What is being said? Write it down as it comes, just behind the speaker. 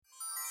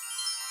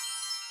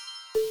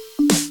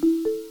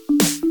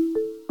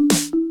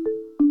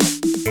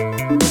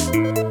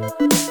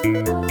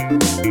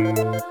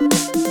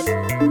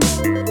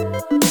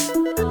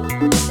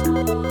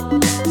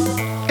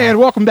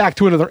welcome back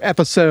to another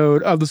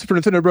episode of the Super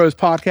Nintendo Bros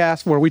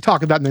podcast, where we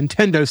talk about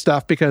Nintendo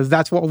stuff because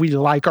that's what we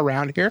like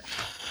around here.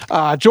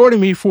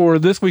 Joining me for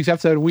this week's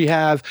episode, we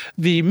have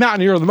the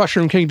Mountaineer of the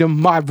Mushroom Kingdom,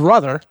 my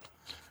brother,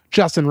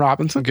 Justin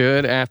Robinson.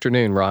 Good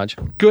afternoon, Raj.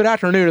 Good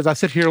afternoon, as I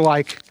sit here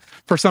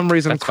for some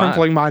reason,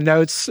 crinkling my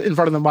notes in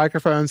front of the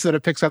microphone so that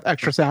it picks up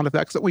extra sound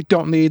effects that we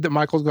don't need, that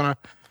Michael's going to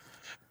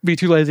be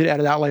too lazy to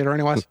edit out later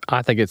anyways.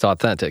 I think it's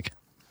authentic.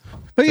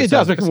 I think it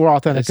does make it more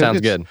authentic. It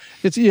sounds good.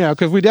 It's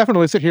because we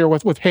definitely sit here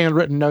with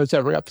handwritten notes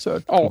every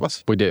episode. All of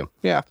us. We do.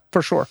 Yeah,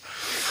 for sure.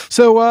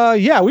 So,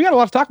 we got a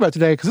lot to talk about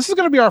today because this is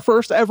going to be our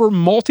first ever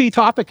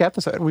multi-topic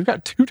episode. We've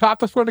got two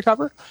topics we're going to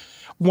cover,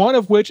 one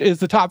of which is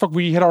the topic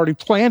we had already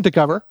planned to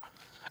cover,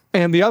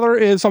 and the other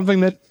is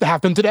something that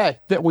happened today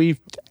that we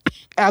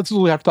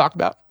absolutely have to talk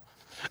about.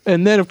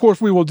 And then, of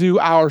course, we will do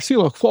our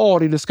seal of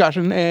quality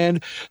discussion.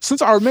 And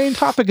since our main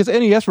topic is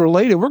NES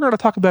related, we're going to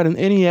talk about an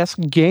NES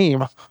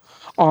game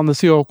on the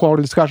seal of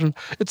quality discussion.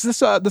 It's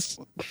this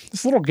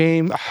little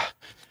game.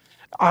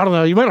 I don't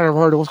know. You might not have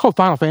heard of it. It's called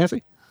Final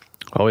Fantasy.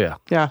 Oh yeah.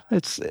 Yeah.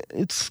 It's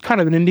kind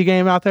of an indie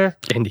game out there.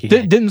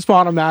 Didn't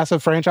spawn a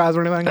massive franchise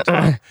or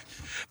anything.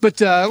 But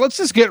let's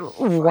just get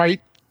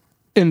right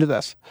into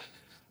this.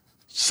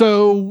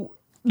 So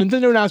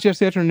Nintendo announced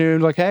yesterday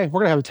afternoon, hey,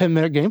 we're gonna have a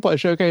 10-minute gameplay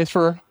showcase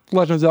for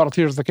Legend of Zelda: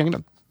 Tears of the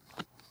Kingdom.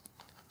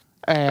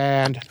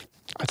 And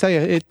I tell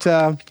you,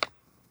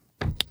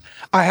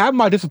 I have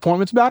my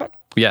disappointments about it.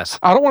 Yes.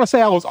 I don't want to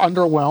say I was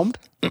underwhelmed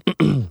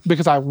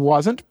because I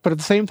wasn't, but at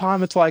the same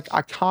time, it's I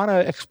kind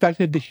of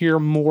expected to hear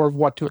more of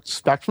what to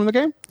expect from the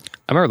game.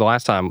 I remember the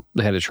last time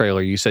they had a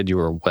trailer, you said you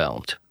were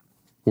whelmed.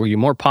 Were you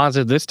more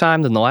positive this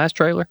time than the last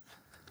trailer?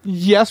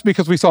 Yes,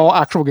 because we saw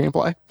actual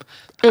gameplay.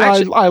 And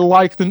I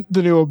like the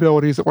new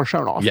abilities that were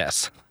shown off.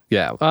 Yes.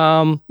 Yeah.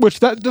 Just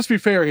to be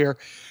fair here,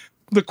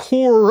 the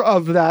core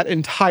of that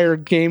entire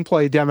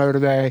gameplay demo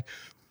today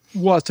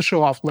was to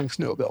show off Link's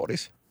new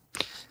abilities.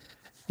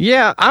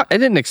 Yeah, I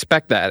didn't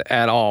expect that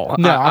at all.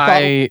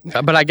 No,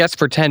 but I guess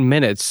for 10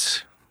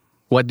 minutes,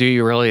 what do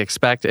you really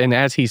expect? And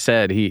as he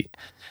said, Izzy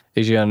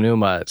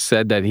Onuma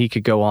said that he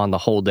could go on the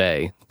whole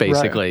day,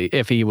 basically,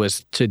 if he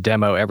was to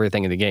demo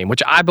everything in the game,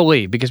 which I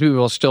believe, because we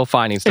were still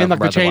finding stuff. And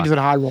the changes in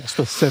Hyrule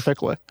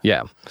specifically.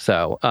 Yeah,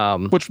 so.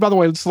 Which, by the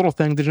way, this little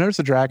thing, did you notice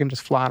the dragon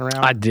just flying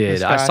around? I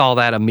did. I saw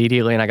that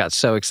immediately, and I got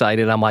so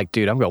excited. I'm like,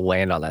 dude, I'm going to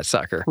land on that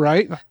sucker.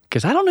 Right?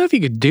 Because I don't know if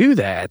you could do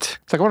that.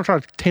 It's I want to try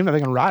to tame that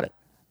thing and ride it.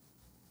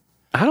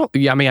 I know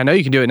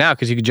you can do it now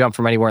because you can jump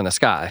from anywhere in the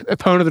sky.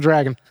 Opponent of the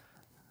dragon.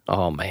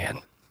 Oh, man.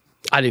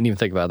 I didn't even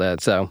think about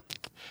that, so.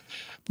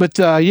 But,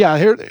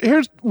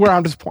 here's where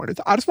I'm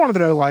disappointed. I just wanted to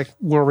know, are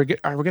we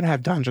going to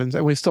have dungeons?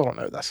 And we still don't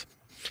know this.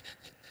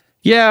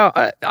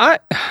 Yeah, I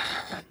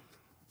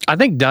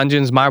think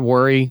dungeons, my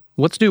worry,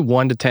 let's do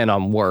 1 to 10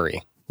 on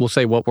worry. We'll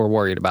say what we're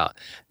worried about.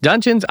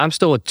 Dungeons, I'm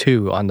still a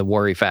 2 on the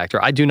worry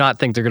factor. I do not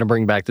think they're going to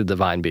bring back the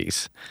Divine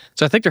Beasts.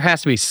 So I think there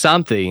has to be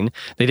something.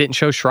 They didn't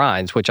show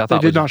shrines, which I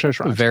thought was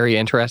very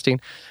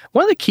interesting.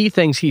 One of the key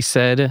things he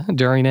said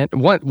during it,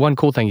 one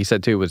cool thing he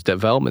said too, was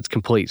development's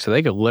complete. So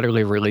they could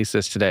literally release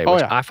this today,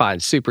 which I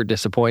find super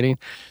disappointing.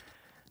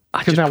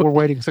 Because now we're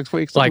waiting 6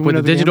 weeks. With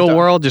the digital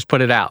world, just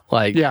put it out.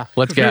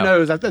 Let's go. Who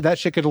knows? That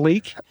shit could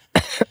leak.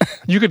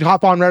 You could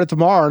hop on Reddit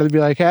tomorrow and it'd be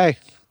like, hey,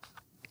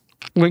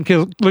 Link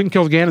kills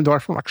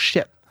Ganondorf. I'm like,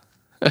 shit.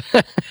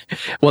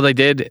 Well, they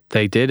did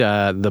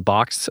the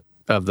box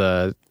of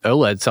the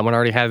OLED. Someone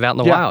already had it out in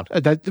the wild.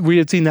 We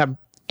had seen that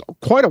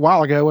quite a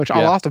while ago, which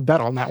I lost a bet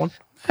on that one.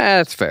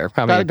 That's fair.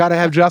 Got to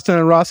have Justin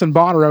and Russ and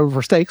Bonner over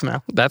for steaks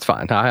now. That's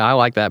fine. I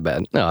like that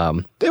bet.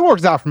 It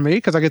works out for me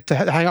because I get to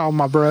hang out with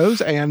my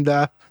bros and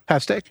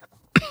have steak.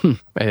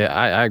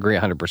 I agree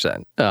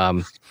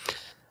 100%.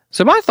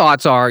 So my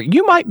thoughts are,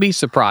 you might be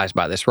surprised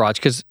by this, Raj,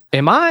 because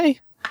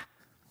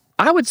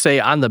I would say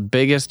I'm the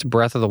biggest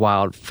Breath of the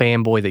Wild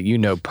fanboy that you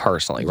know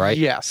personally, right?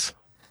 Yes.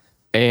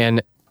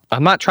 And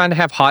I'm not trying to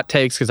have hot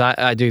takes because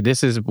I do.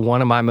 This is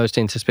one of my most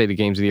anticipated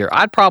games of the year.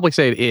 I'd probably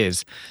say it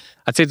is.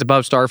 I'd say it's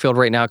above Starfield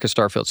right now because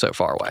Starfield's so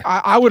far away.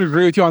 I would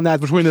agree with you on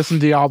that. Between this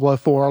and Diablo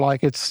 4,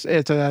 it's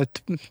a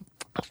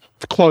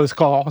close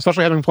call,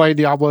 especially having played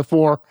Diablo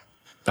 4.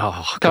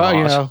 Oh,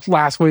 gosh.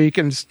 Last week,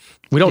 and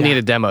we don't need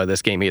a demo of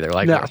this game either.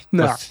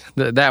 No.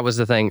 That was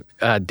the thing.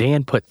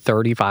 Dan put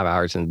 35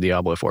 hours in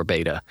Diablo 4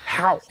 beta.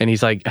 How? And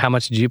he's like, "How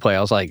much did you play?"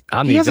 I was like,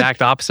 "I'm the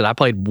exact opposite. I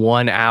played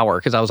 1 hour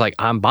because I was like,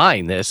 I'm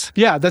buying this."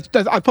 Yeah,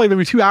 I played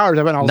maybe 2 hours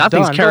of it. And I was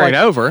Nothing's done. carrying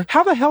over.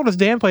 How the hell does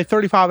Dan play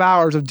 35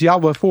 hours of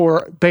Diablo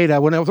 4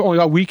 beta when it was only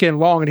a weekend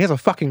long and he has a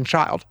fucking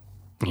child?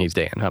 He's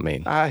Dan. I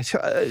mean, I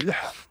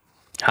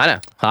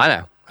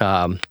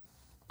know.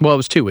 Well, it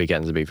was 2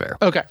 weekends to be fair.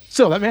 Okay,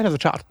 so that man has a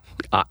child.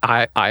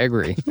 I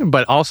agree,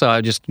 but also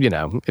I just it's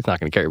not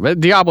going to carry. But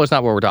Diablo is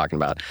not what we're talking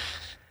about.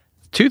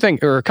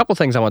 A couple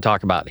things I want to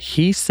talk about.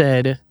 He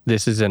said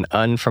this is an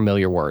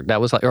unfamiliar word.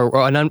 That was or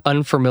an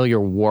unfamiliar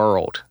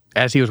world.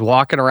 As he was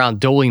walking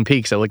around Dueling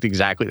Peaks, it looked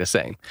exactly the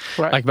same.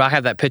 Right. I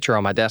have that picture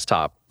on my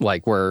desktop,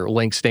 where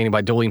Link's standing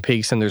by Dueling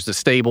Peaks, and there's the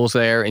stables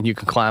there, and you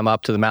can climb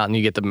up to the mountain.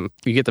 You get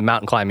the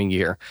mountain climbing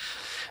gear,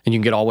 and you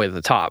can get all the way to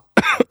the top.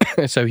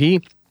 So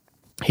he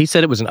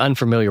said it was an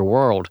unfamiliar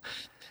world.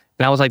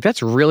 And I was like,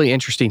 that's really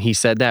interesting. He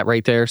said that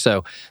right there.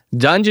 So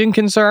dungeon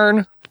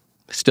concern,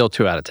 still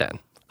 2 out of 10.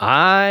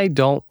 I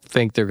don't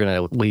think they're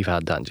going to leave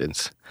out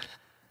dungeons.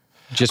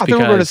 Just I think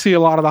we're going to see a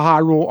lot of the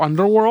Hyrule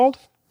underworld.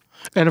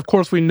 And of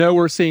course, we know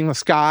we're seeing the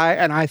sky.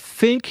 And I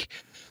think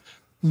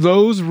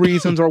those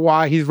reasons are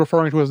why he's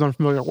referring to it as an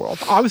unfamiliar world.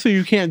 Obviously,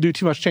 you can't do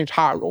too much change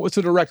Hyrule. It's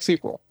a direct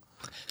sequel.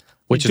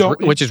 Which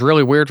is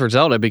really weird for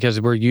Zelda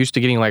because we're used to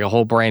getting like a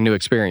whole brand new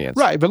experience.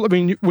 Right. But I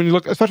mean, when you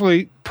look,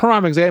 especially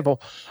prime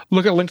example,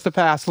 look at Link to the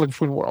Past, Link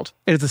Between Worlds.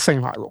 It's the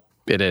same Hyrule.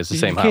 It is the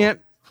same Hyrule. You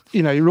can't,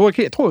 you really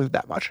can't toy with it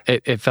that much.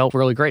 It felt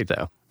really great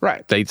though.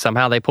 Right. They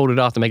pulled it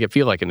off to make it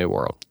feel like a new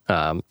world.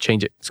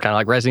 Change it. It's kind of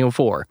like Resident Evil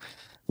 4.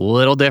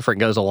 Little different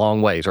goes a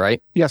long ways,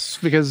 right? Yes,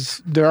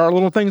 because there are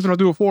little things in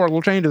Resident Evil 4,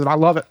 little changes, and I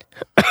love it.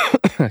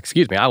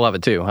 Excuse me. I love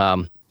it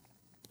too.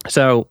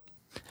 So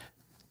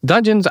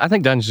dungeons, I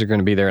think dungeons are going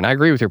to be there, and I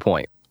agree with your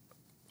point.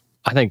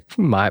 I think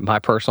my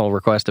personal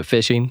request of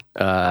fishing,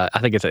 I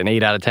think it's an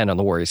 8 out of 10 on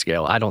the worry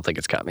scale. I don't think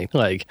it's coming.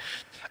 Like,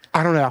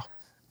 I don't know.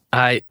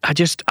 I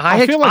feel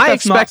like I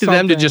that's not expected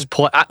them to something- just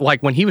play.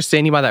 Like when he was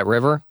standing by that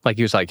river, like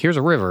he was like, "Here's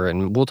a river,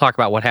 and we'll talk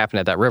about what happened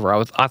at that river."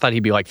 I thought he'd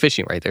be like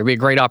fishing right there. It'd be a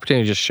great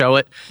opportunity to just show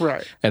it,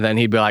 Right. and then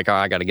he'd be like, "Oh,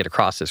 I got to get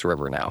across this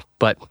river now."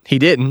 But he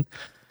didn't.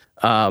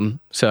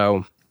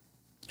 So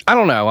I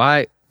don't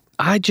know.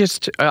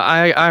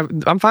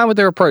 I'm fine with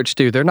their approach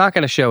too. They're not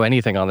going to show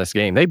anything on this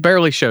game. They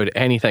barely showed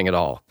anything at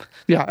all.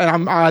 Yeah,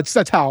 and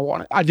that's how I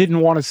want it. I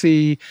didn't want to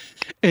see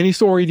any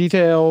story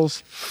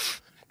details.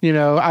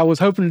 I was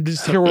hoping to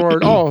just hear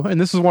word, and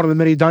this is one of the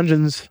many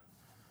dungeons.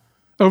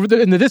 Over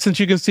in the distance,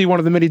 you can see one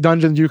of the many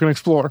dungeons you can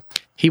explore.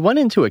 He went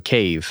into a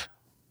cave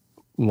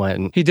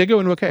when... He did go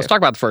into a cave. Let's talk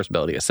about the first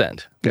ability,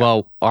 Ascend. Yeah.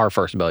 Well, our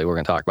first ability we're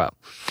going to talk about.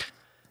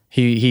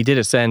 He did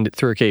ascend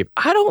through a cave.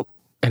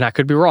 And I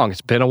could be wrong.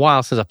 It's been a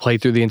while since I played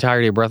through the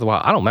entirety of Breath of the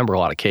Wild. I don't remember a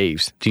lot of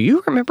caves. Do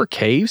you remember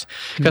caves?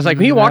 Because like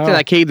when you walked in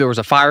that cave, there was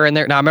a fire in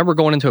there. Now I remember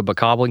going into a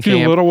bokoblin a few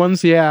camp. little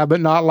ones, yeah, but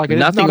not like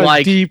Nothing not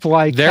like a deep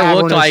like. There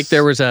cavernous... looked like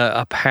there was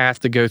a path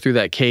to go through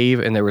that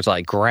cave, and there was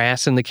like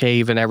grass in the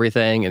cave and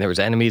everything, and there was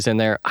enemies in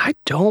there. I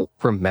don't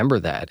remember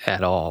that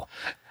at all.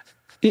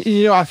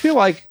 I feel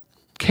like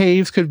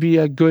caves could be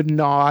a good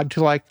nod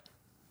to like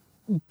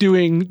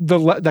doing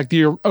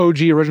the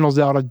OG original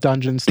Zelda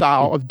dungeon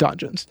style of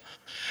dungeons.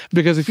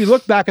 Because if you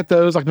look back at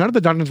those, like none of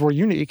the dungeons were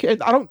unique.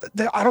 And I don't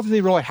think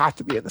they really have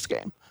to be in this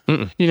game.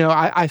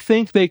 I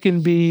think they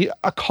can be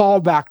a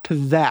callback to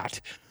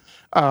that.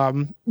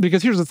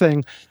 Because here's the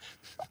thing.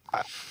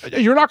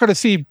 You're not going to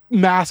see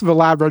massive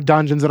elaborate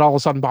dungeons that all of a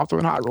sudden pop through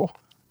in Hyrule.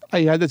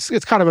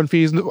 It's kind of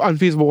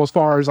unfeasible as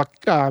far as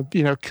like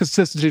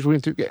consistency between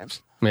the two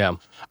games. Yeah.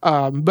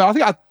 But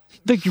I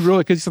think you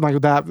really could see something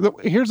like that.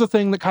 Here's the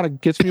thing that kind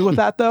of gets me with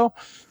that though.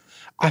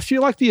 I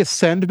feel like the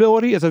Ascend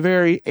ability is a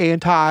very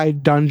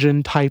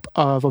anti-dungeon type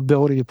of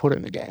ability to put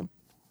in the game.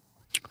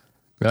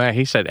 Yeah,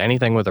 he said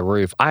anything with a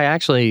roof. My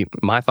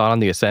thought on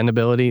the Ascend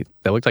ability,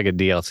 that looked like a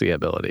DLC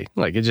ability.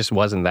 Like, it just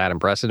wasn't that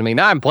impressive to me.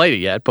 Now, I haven't played it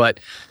yet,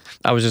 but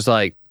I was just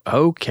like,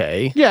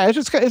 okay. Yeah, it's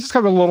just kind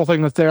of a little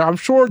thing that's there. I'm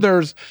sure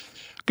there's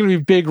going to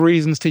be big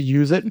reasons to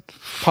use it,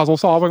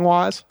 puzzle-solving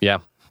wise. Yeah.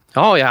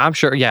 Oh, yeah, I'm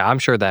sure. Yeah, I'm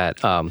sure that.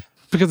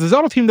 Because the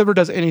Zelda team never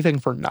does anything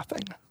for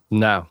nothing.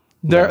 No.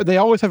 They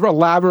always have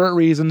elaborate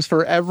reasons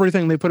for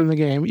everything they put in the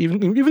game,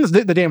 even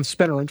the damn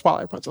spinner in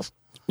Twilight Princess.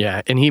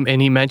 Yeah, and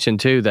he mentioned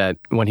too that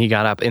when he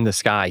got up in the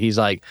sky, he's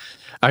like,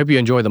 I hope you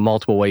enjoy the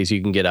multiple ways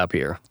you can get up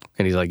here.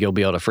 And he's like, you'll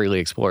be able to freely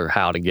explore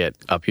how to get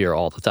up here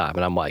all the time.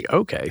 And I'm like,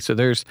 okay, so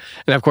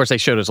and of course they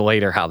showed us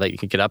later how that you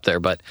can get up there,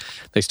 but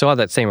they still have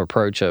that same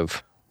approach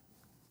of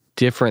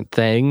different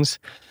things.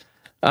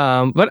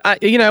 But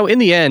in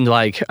the end,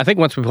 like, I think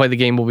once we play the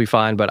game, we'll be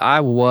fine. But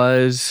I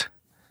was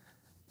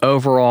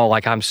overall,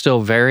 like, I'm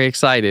still very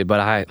excited, but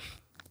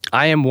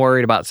I am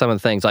worried about some of the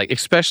things, like,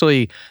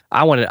 especially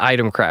I wanted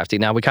item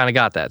crafting. Now we kind of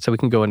got that, so we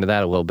can go into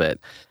that a little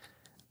bit.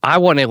 I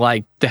wanted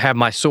like to have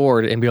my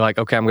sword and be like,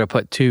 okay, I'm going to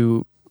put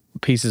 2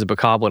 pieces of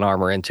bokoblin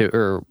armor into,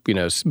 or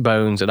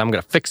bones, and I'm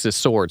going to fix this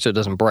sword so it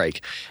doesn't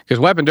break, because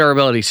weapon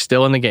durability is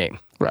still in the game.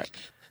 Right.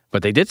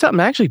 But they did something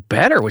actually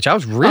better, which I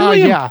was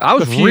really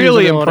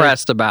really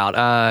impressed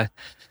about.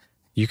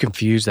 You can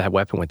fuse that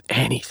weapon with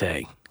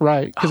anything.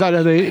 Right, because I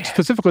know they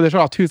showed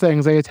off 2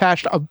 things. They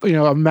attached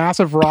a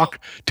massive rock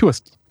to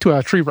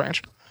a tree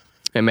branch.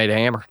 It made a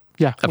hammer.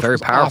 Yeah, a very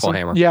powerful awesome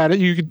hammer. Yeah,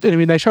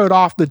 they showed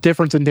off the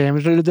difference in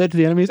damage that it did to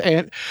the enemies,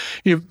 and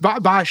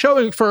by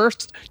showing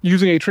first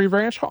using a tree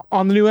branch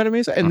on the new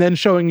enemies, and then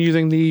showing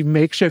using the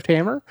makeshift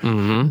hammer,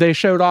 they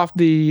showed off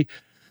the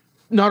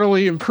not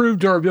only improved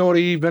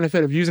durability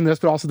benefit of using this,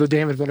 but also the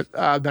damage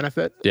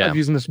benefit of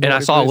using this. And I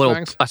saw a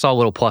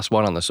little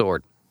 +1 on the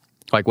sword.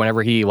 Like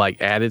whenever he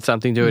like added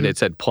something to it, it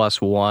said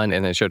 +1, and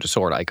then it showed a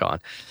sword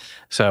icon.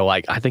 So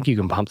like, I think you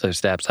can bump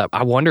those stats up.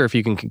 I wonder if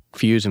you can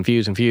fuse and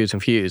fuse and fuse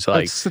and fuse.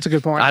 Like, that's a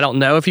good point. I don't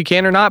know if you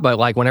can or not, but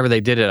like whenever they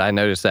did it, I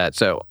noticed that.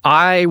 So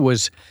I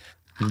was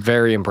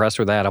very impressed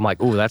with that. I'm like,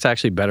 ooh, that's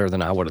actually better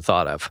than I would have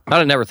thought of. I'd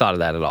have never thought of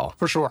that at all.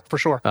 For sure.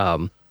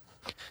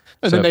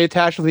 And then they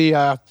attached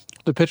the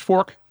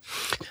pitchfork.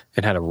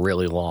 It had a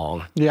really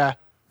long. Yeah.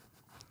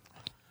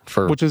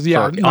 Which is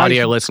for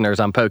audio listeners,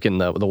 I'm poking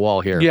the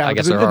wall here. Yeah, I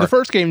guess in the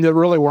first game there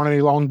really weren't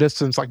any long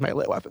distance like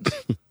melee weapons.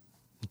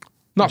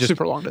 Not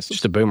super long distance.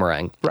 Just a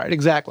boomerang. Right,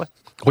 exactly.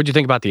 What'd you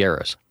think about the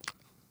arrows?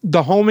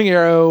 The homing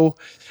arrow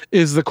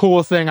is the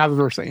coolest thing I've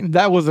ever seen.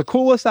 That was the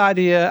coolest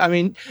idea. I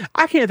mean,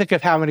 I can't think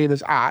of how many of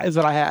those eyes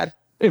that I had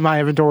in my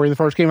inventory in the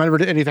first game I never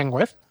did anything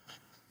with.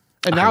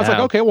 And now it's like,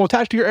 okay, well,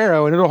 attach to your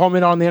arrow and it'll home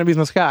in on the enemies in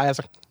the sky. I was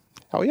like,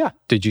 oh yeah.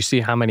 Did you see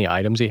how many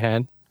items he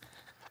had?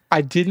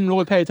 I didn't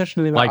really pay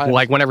attention to the amount of items.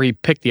 Like whenever he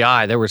picked the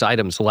eye, there was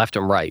items left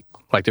and right.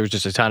 Like there was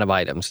just a ton of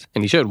items.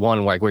 And he showed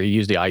one like where he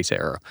used the ice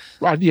arrow.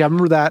 Right, yeah, I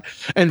remember that.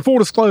 And full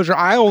disclosure,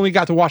 I only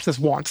got to watch this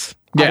once.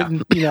 Yeah.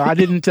 I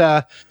didn't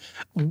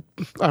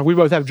we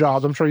both have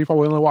jobs. I'm sure you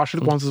probably only watched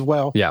it once as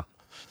well. Yeah.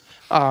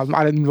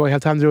 I didn't really have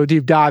time to do a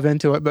deep dive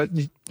into it, but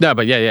no,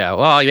 but yeah.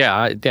 Well,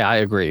 yeah, I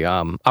agree.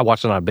 I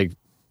watched it on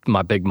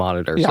my big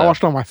monitor. Yeah, I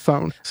watched it on my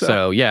phone.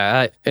 So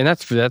yeah, and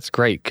that's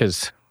great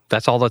because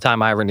that's all the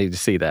time I ever need to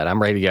see that.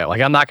 I'm ready to go. Like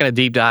I'm not going to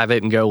deep dive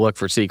it and go look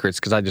for secrets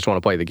because I just want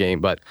to play the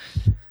game. But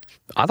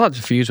I thought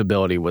the fuse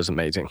ability was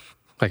amazing.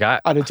 Like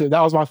I did too.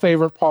 That was my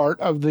favorite part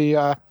of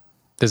the.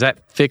 Does that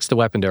fix the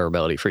weapon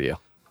durability for you?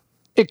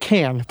 It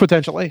can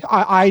potentially.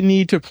 I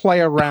need to play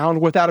around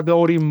with that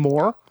ability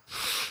more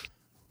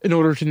in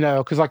order to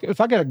know, because like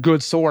if I get a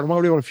good sword, I'm going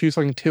to be able to fuse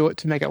something to it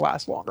to make it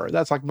last longer.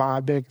 That's like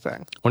my big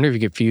thing. I wonder if you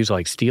could fuse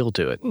like steel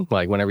to it,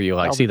 like whenever you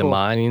like see the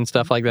mining and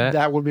stuff like that.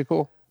 That would be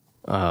cool.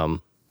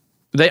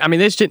 They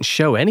just didn't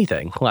show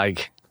anything.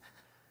 Like,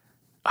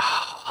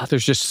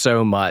 there's just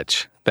so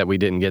much that we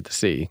didn't get to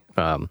see.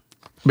 But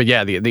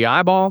yeah, the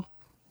eyeball,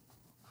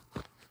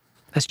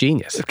 that's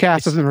genius. If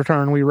Cass doesn't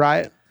return, we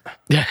riot.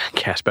 Yeah,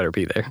 Cass better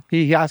be there.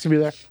 He has to be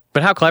there.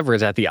 But how clever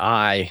is that? The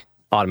eye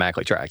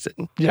automatically tracks it.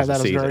 Yeah,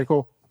 that is very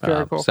cool.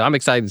 Very cool. So I'm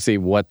excited to see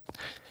what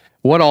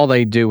all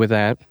they do with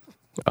that.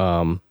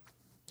 Those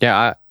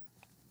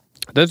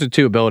are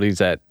two abilities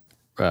that,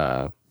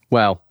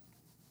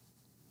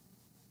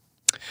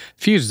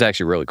 Fuse is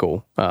actually really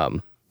cool.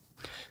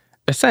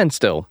 Ascend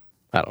still,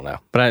 I don't know.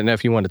 But I don't know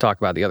if you want to talk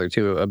about the other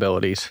two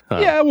abilities.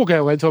 Yeah, we'll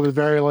go into it at the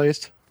very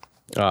least.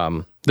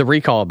 The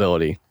recall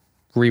ability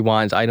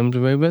rewinds items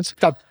and movements.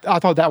 I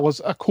thought that was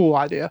a cool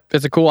idea.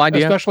 It's a cool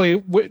idea. Especially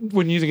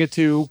when using it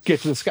to get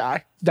to the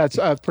sky. That's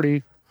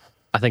pretty...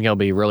 I think it'll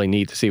be really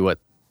neat to see what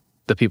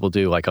the people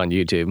do like on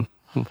YouTube.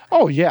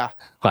 Oh, yeah.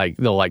 Like,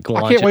 they'll like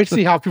launch I can't wait to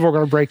see how people are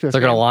going to break this. They're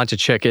going to launch a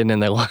chicken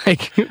and they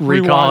like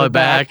recall it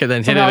back and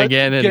then hit it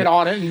again. And get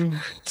on it. And,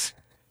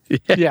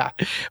 yeah.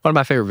 One of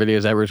my favorite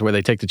videos ever is where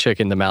they take the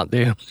chicken to Mount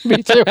Doom.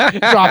 Me too.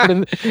 drop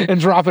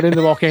it in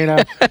the volcano.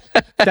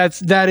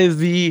 That is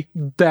the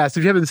best.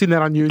 If you haven't seen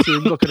that on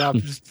YouTube, look it up.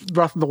 Just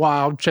Breath of the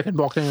Wild chicken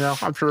volcano.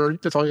 I'm sure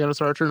that's all you got to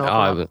search. It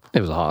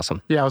was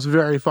awesome. Yeah, it was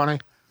very funny.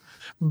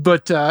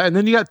 But and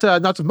then you got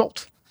nuts and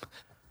bolts.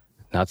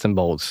 Nuts and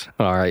bolts.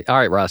 All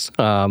right, Russ.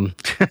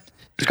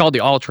 It's called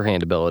the Ultra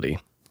Hand ability.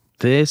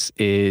 This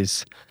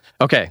is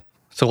okay.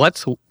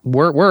 So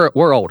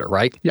we're older,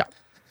 right? Yeah.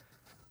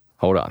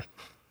 Hold on.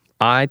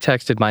 I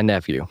texted my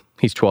nephew.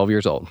 He's 12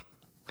 years old.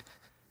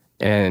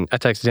 And I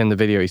texted him the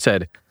video. He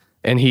said,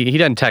 and he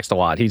doesn't text a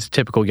lot. He's a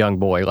typical young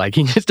boy. Like,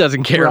 he just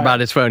doesn't care about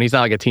his phone. He's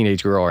not like a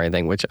teenage girl or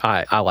anything, which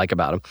I like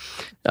about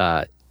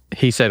him.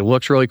 He said,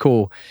 looks really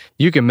cool.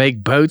 You can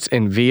make boats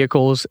and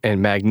vehicles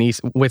and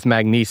with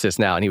magnesis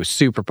now. And he was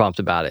super pumped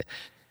about it.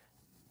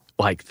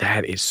 Like,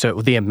 that is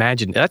so,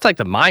 that's like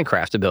the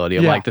Minecraft ability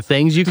of like the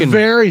things you can. It's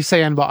very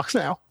sandbox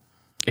now.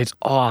 It's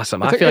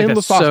awesome. I feel like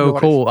that's so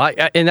cool.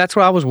 And that's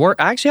what I was worried.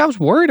 Actually, I was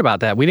worried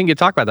about that. We didn't get to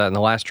talk about that in the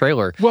last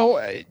trailer. Well,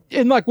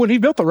 and like when he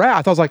built the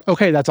raft, I was like,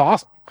 okay, that's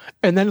awesome.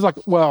 And then it's like,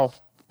 well,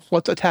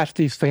 let's attach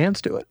these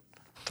fans to it.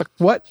 It's like,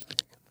 what?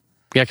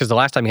 Yeah, because the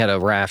last time you had a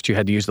raft, you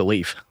had to use the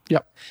leaf.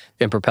 Yep.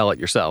 And propel it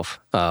yourself.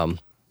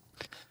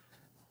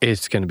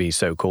 It's going to be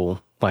so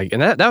cool. Like,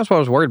 and that was what I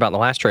was worried about in the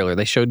last trailer.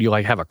 They showed you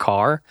like have a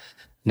car.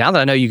 Now that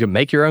I know you can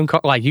make your own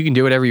car, like you can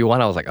do whatever you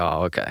want, I was like,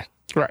 oh, okay.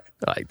 Right.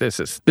 Like this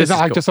is not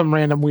like cool. just some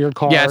random weird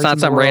car. Yeah, it's not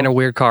some random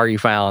weird car you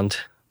found.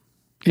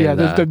 Yeah,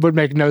 that would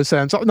make no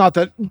sense. Not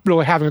that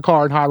really having a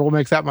car in Hyrule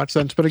makes that much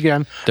sense, but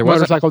again,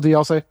 motorcycle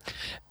DLC.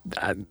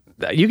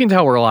 You can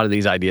tell where a lot of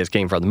these ideas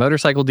came from. The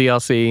motorcycle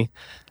DLC,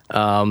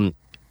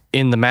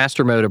 in the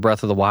master mode of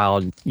Breath of the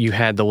Wild, you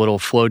had the little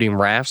floating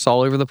rafts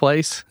all over the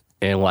place,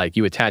 and like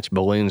you attach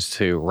balloons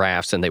to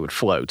rafts and they would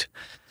float.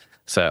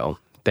 So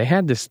they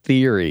had this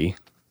theory,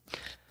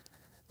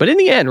 but in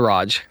the end,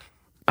 Raj,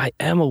 I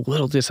am a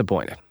little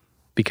disappointed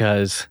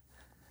because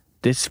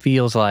this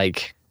feels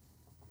like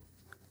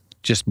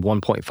just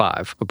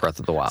 1.5 of Breath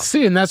of the Wild.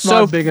 See, and that's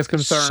my biggest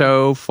concern.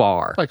 So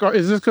far. Like,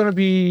 is this going to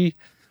be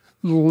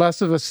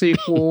less of a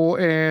sequel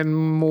and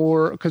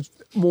more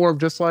of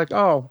just like,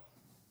 oh,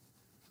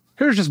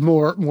 here's just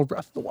more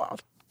Breath of the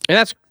Wild. And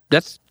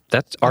that's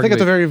I think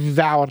it's a very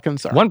valid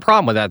concern. One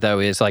problem with that, though,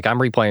 is like I'm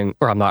not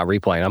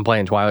replaying. I'm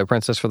playing Twilight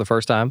Princess for the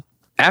first time.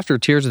 After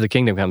Tears of the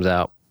Kingdom comes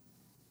out,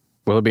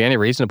 will there be any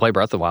reason to play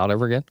Breath of the Wild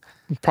ever again?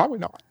 Probably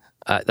not.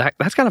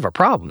 That's kind of a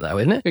problem, though,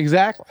 isn't it?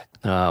 Exactly.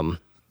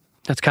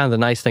 That's kind of the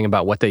nice thing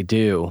about what they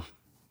do.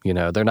 You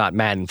know, they're not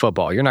Madden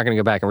football. You're not going to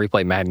go back and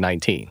replay Madden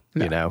 19.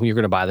 No. You know, you're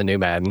going to buy the new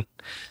Madden,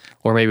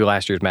 or maybe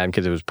last year's Madden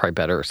because it was probably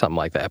better or something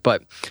like that.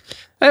 But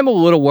I'm a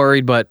little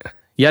worried. But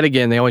yet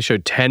again, they only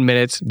showed 10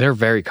 minutes. They're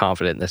very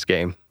confident in this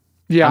game.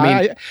 Yeah,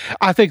 I mean,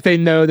 I think they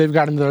know they've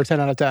got another 10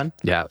 out of 10.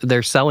 Yeah,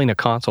 they're selling a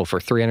console for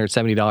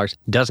 $370.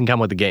 Doesn't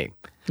come with the game.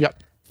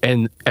 Yep.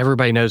 And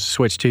everybody knows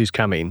Switch 2 is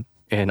coming,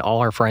 and all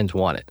our friends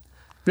want it.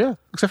 Yeah,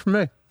 except for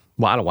me.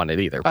 Well, I don't want it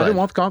either. I didn't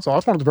want the console. I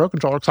just wanted the Pro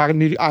Controller because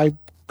I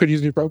could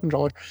use a new Pro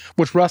Controller,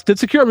 which Russ did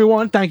secure me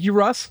one. Thank you,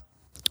 Russ.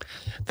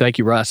 Thank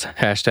you, Russ.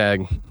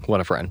 Hashtag what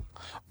a friend.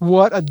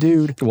 What a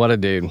dude. What a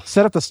dude.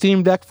 Set up the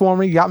Steam Deck for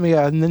me. Got me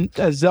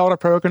a Zelda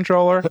Pro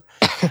Controller.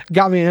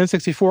 Got me an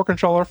N64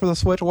 controller for the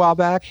Switch a while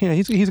back. You know,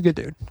 he's a good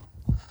dude.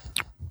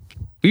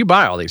 You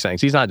buy all these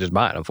things. He's not just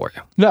buying them for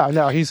you.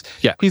 No, he's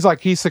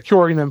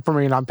securing them for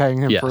me, and I'm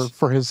paying him Yes.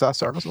 for his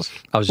services.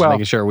 I was just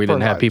making sure we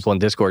didn't have people in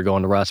Discord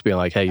going to Russ being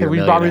like, hey, you're a we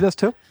millionaire. bought me this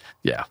too?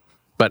 Yeah.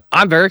 But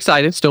I'm very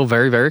excited. Still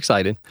very, very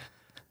excited.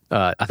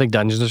 I think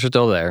Dungeons are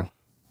still there.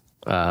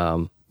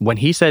 When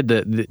he said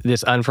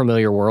this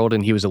unfamiliar world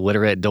and he was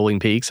illiterate at Dueling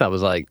Peaks, I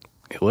was like,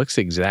 it looks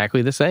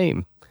exactly the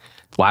same.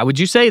 Why would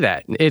you say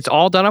that? It's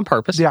all done on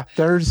purpose. Yeah,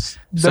 they're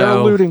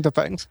alluding to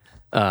things.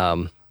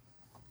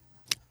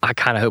 I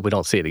kind of hope we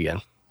don't see it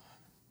again.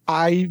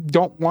 I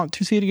don't want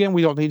to see it again.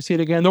 We don't need to see it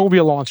again. There will be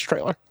a launch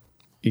trailer.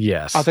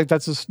 Yes. I think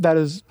that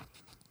is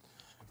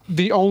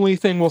the only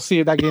thing we'll see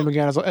of that game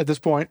again at this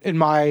point, in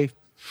my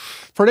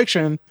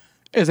prediction,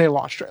 is a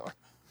launch trailer.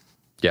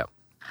 Yep.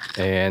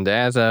 And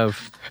as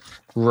of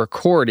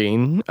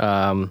recording,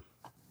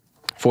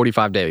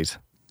 45 days.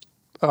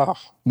 Oh,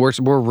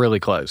 We're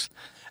really close.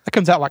 that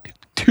comes out like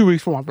 2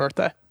 weeks from my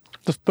birthday.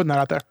 Just putting that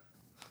out there.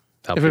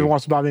 That'll If be- anyone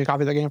wants to buy me a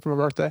copy of the game for my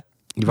birthday.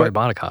 You've already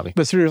bought a copy.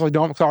 But seriously,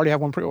 don't, because I already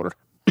have one pre-ordered.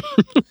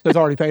 It's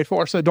already paid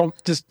for. So don't.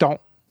 It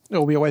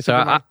will be a waste So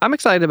of money. I'm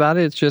excited about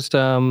it. It's just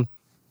Also,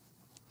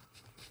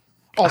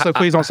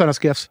 please don't send us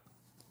gifts.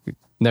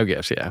 no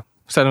gifts. Yeah.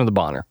 Send them the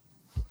Bonner.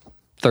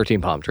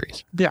 13 palm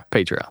trees. Yeah.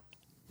 Patreon.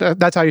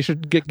 That's how you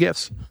should get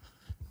gifts.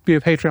 Be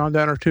a Patreon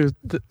donor to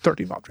the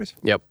 13 Palm Trees.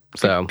 Yep.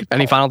 So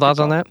any final thoughts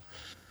on that?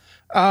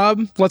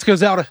 Let's go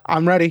Zelda.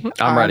 I'm ready.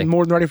 I'm ready. I'm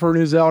more than ready for a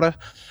new Zelda.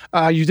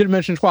 You did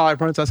mention Twilight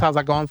Princess. How's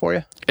that going for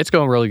you? It's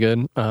going really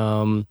good.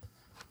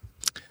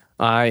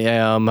 I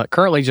am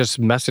currently just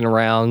messing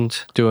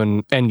around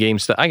doing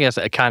endgame stuff. I guess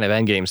a kind of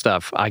endgame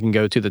stuff. I can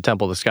go to the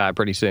Temple of the Sky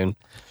pretty soon.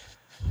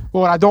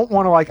 Well, I don't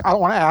want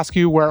to ask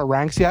you where it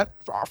ranks yet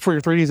for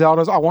your 3D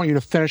Zeldas. I want you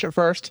to finish it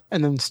first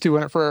and then stew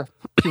in it for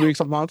a few weeks,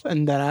 a month,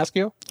 and then ask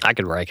you. I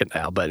could rank it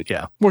now, but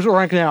yeah. Where's it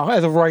rank now,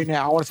 as of right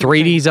now? I want to see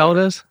 3D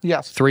Zeldas?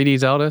 Yes. 3D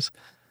Zeldas?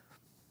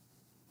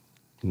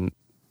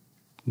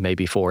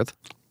 Maybe fourth.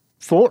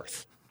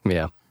 Fourth.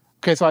 Yeah.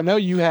 Okay, so I know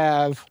you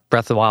have.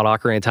 Breath of the Wild,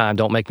 Ocarina of Time.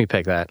 Don't make me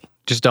pick that.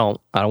 Just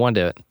don't. I don't want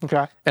to do it.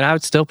 Okay. And I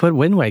would still put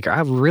Wind Waker. I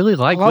really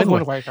like I love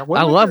Wind Waker.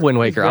 I love Wind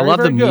Waker. I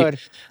love very good.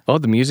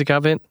 the music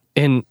of it.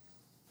 And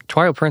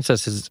Twilight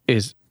Princess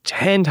is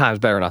 10 times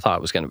better than I thought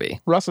it was going to be.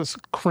 Russ is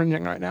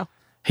cringing right now.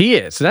 He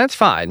is. That's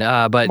fine.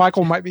 But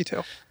Michael might be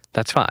too.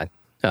 that's fine.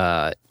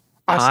 I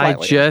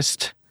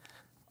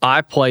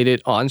slightly played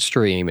it on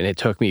stream, and it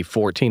took me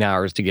 14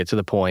 hours to get to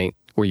the point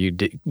where you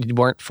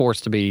weren't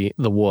forced to be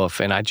the wolf,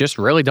 and I just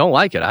really don't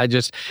like it.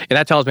 And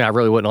that tells me I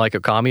really wouldn't like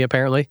Okami,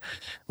 apparently,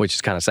 which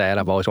is kind of sad.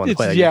 I've always wanted to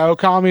play that game. Yeah,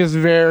 Okami is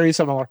very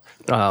similar.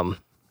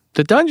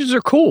 The dungeons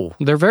are cool.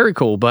 They're very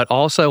cool, but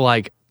also,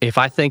 like, if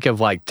I think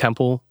of, like,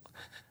 Temple,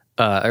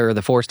 or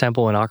the Forest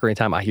Temple in Ocarina of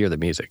Time, I hear the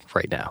music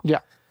right now. Yeah.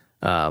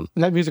 And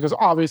that music is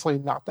obviously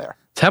not there.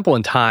 Temple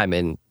in Time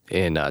in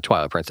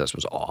Twilight Princess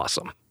was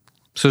awesome.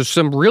 So there's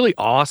some really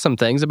awesome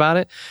things about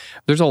it.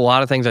 There's a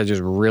lot of things that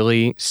just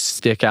really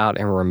stick out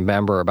and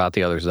remember about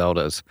the other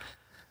Zeldas.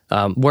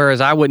 Whereas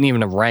I wouldn't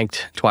even have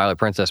ranked Twilight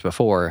Princess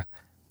before.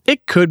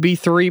 It could be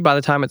 3 by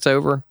the time it's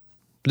over.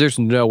 But there's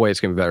no way it's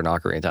going to be better than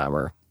Ocarina of Time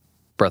or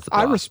Breath of the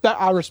Wild.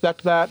 I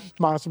respect that,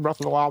 minus the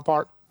Breath of the Wild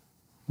part.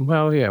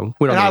 Well, yeah.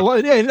 We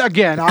don't And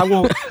again,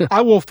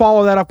 I will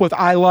follow that up with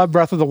I love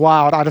Breath of the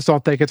Wild. I just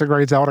don't think it's a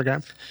great Zelda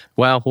game.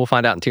 Well, we'll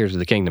find out in Tears of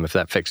the Kingdom if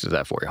that fixes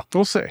that for you.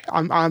 We'll see.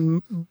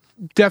 I'm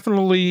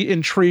definitely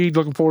intrigued,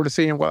 looking forward to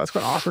seeing what it's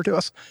going to offer to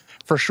us,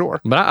 for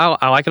sure. But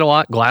I like it a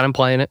lot. Glad I'm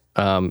playing it.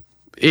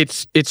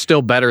 It's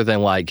still better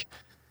than like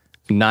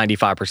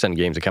 95% of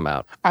games that come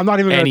out. I'm not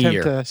even going to attempt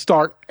year. to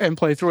start and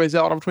play through a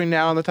Zelda between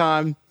now and the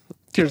time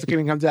Tears of the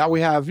Kingdom comes out. We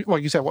have,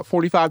 like you said,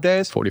 45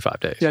 days? 45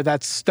 days. Yeah,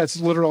 that's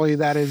literally,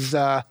 that's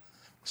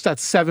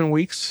 7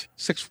 weeks,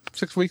 6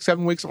 weeks,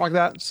 7 weeks, something like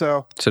that.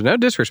 So no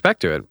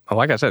disrespect to it.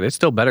 Like I said, it's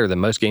still better than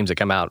most games that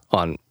come out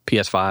on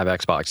PS5,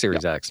 Xbox,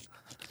 Series X.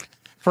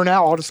 for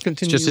now, I'll just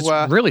continue.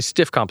 It's really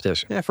stiff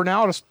competition. Yeah, for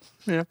now, I'll just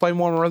play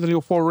more Resident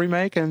Evil 4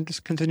 Remake and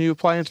just continue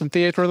playing some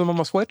Theater Rhythm on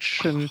my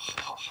Switch and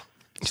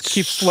just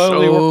keep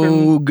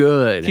slowly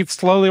good.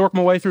 slowly working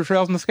my way through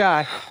Trails in the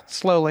Sky.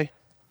 Slowly.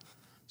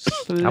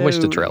 I wish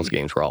the Trails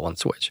games were all on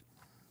Switch.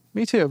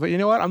 Me too, but you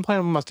know what? I'm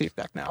playing with my Steam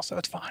Deck now, so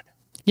it's fine.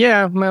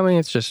 Yeah, I mean,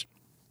 it's just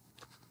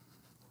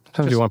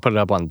sometimes you want to put it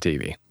up on the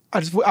TV.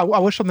 I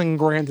wish something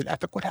grand and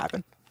epic would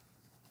happen.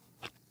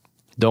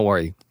 Don't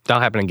worry,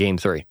 that'll happen in Game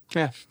 3.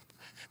 Yeah.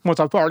 Once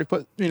I've already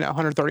put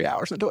 130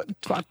 hours into it,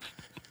 it's fine.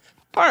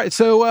 All right,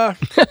 so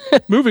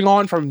moving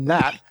on from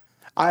that,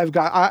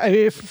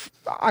 if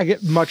I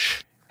get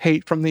much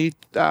hate from the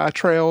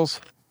Trails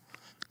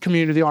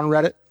community on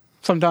Reddit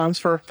sometimes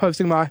for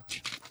posting my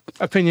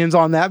opinions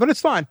on that, but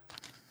it's fine.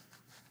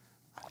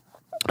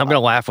 I'm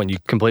gonna laugh when you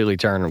completely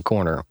turn a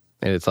corner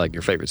and it's like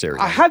your favorite series.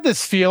 I had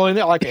this feeling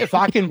that like if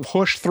I can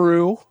push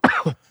through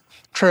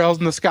Trails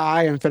in the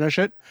Sky and finish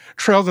it,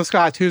 Trails in the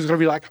Sky 2 is gonna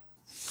be like,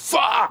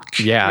 fuck.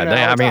 Yeah,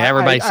 I mean,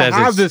 everybody says I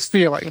have this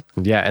feeling.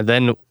 Yeah,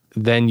 and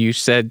then you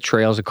said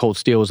Trails of Cold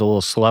Steel was a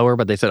little slower,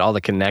 but they said all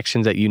the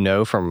connections that you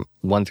know from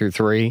 1 through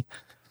 3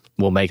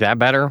 will make that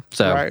better.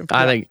 So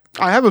I think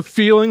I have a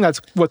feeling that's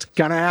what's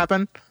gonna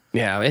happen.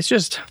 Yeah,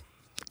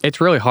 it's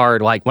really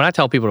hard. Like when I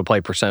tell people to play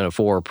Persona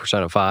 4 or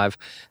Persona 5,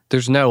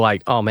 there's no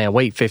like, oh man,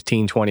 wait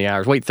 15, 20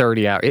 hours, wait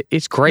 30 hours.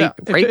 It's great,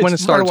 when it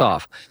starts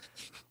off.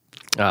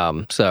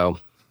 So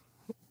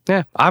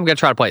yeah, I'm going to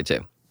try to play it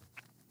too.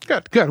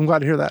 Good. I'm glad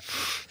to hear that.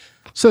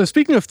 So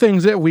speaking of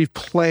things that we've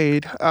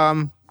played,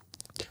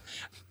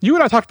 you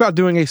and I talked about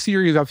doing a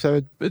series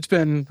episode. It's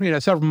been,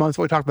 several months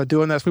that we talked about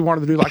doing this. We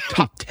wanted to do like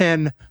top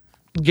 10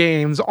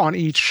 games on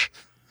each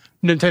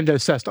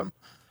Nintendo system.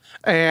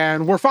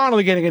 And we're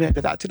finally getting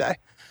into that today.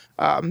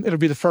 It'll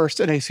be the first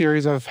in a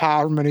series of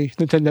however many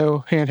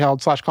Nintendo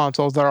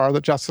handheld/consoles there are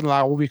that Justin and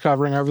I will be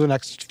covering over the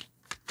next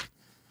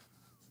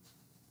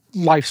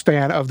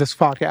lifespan of this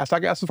podcast, I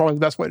guess is probably the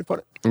best way to put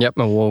it. Yep,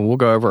 and we'll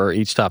go over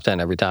each top 10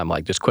 every time,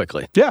 like just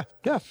quickly. Yeah.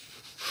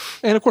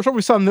 And of course, there'll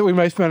be some that we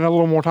may spend a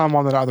little more time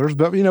on than others,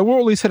 but we'll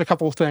at least hit a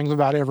couple of things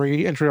about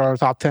every entry on our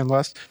top 10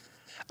 list.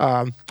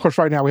 Of course,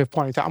 right now we have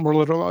plenty of time. We're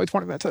literally only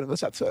 20 minutes into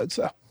this episode,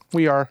 so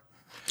we are.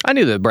 I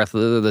knew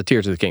the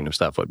Tears of the Kingdom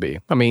stuff would be.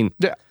 I mean,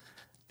 yeah.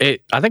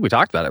 I think we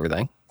talked about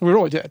everything. We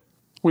really did.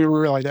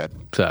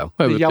 So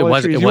the yellow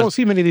trees. You won't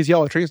see many of these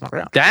yellow trees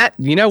around. That,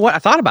 you know what? I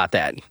thought about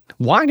that.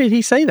 Why did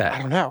he say that? I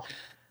don't know.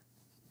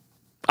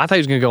 I thought he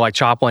was going to go like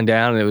chop one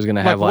down and it was going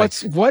to have like.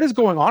 What is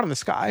going on in the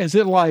sky? Is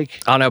it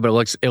like. I don't know, but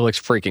it looks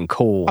freaking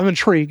cool. I'm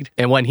intrigued.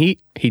 And when he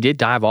did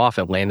dive off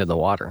and land in the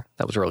water,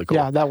 that was really cool.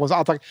 Yeah, I was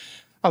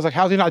like,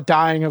 how's he not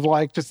dying of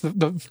like just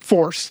the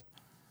force?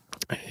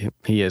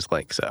 He is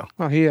Link, so.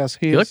 Oh, he is.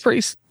 He looked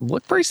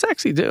pretty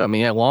sexy too. I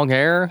mean, long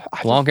hair.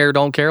 Long hair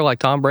don't care, like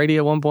Tom Brady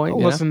at one point.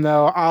 Listen,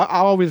 though,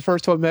 I'll be the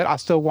first to admit I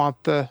still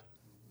want the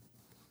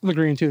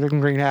green tunic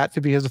and green hat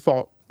to be his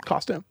default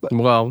costume. But.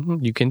 Well,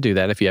 you can do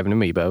that if you have an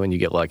amiibo and you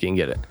get lucky and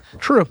get it.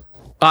 True.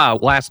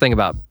 Last thing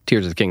about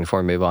Tears of the Kingdom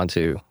before we move on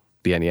to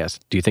the NES.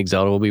 Do you think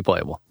Zelda will be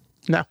playable?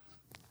 No.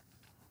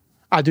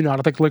 I do not.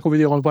 I think Link will be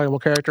the only playable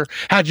character.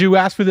 Had you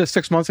asked me this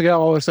 6 months ago,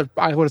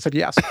 I would have said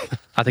yes.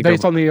 I think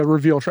based on the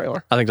reveal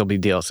trailer. I think there'll be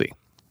DLC.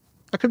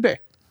 It could be.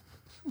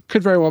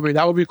 Could very well be.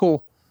 That would be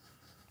cool.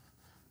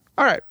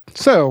 All right.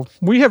 So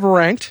we have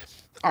ranked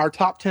our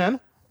top 10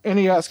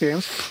 NES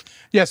games.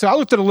 Yeah, so I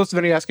looked at a list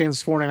of NES games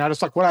this morning.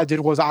 What I did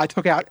was I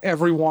took out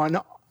every one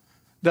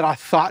that I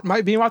thought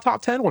might be in my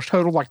top 10, which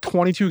totaled like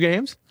 22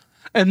 games.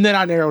 And then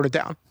I narrowed it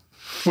down,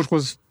 which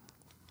was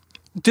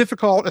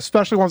difficult,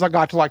 especially once I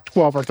got to like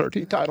 12 or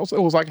 13 titles.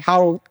 It was like,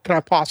 how can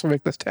I possibly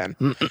make this 10?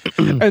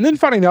 And then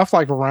funny enough,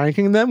 like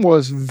ranking them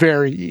was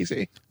very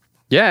easy.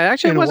 Yeah,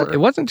 actually it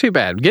wasn't too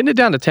bad. Getting it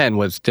down to 10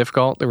 was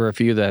difficult. There were a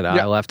few that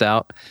I left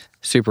out.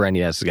 Super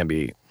NES is going to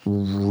be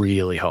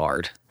really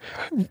hard.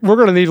 We're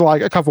going to need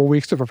like a couple of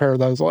weeks to prepare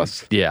those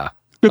lists. Yeah.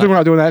 Good thing we're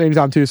not doing that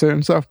anytime too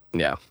soon. So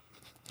yeah.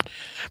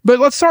 But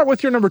let's start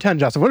with your number 10,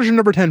 Justin. What is your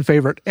number 10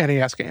 favorite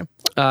NES game?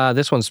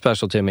 This one's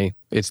special to me.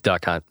 It's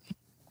Duck Hunt.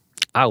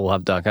 I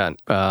love Duck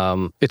Hunt.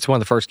 It's one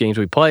of the first games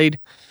we played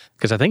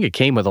because I think it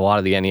came with a lot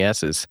of the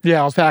NESs.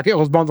 Yeah, it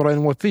was bundled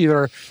in with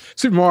either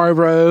Super Mario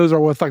Bros. Or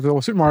with like the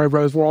Super Mario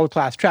Bros. World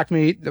Class Track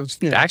Meet. It was,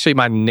 Actually,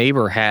 my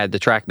neighbor had the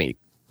Track Meet,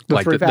 the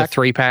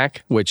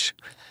 3-pack, which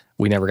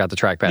we never got the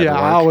trackpad. Yeah,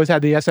 I always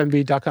had the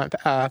SMB Duck Hunt.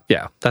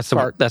 Yeah, that's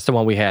the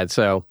one we had.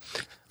 So,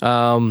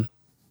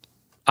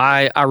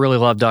 I really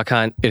love Duck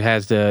Hunt. It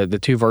has the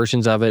two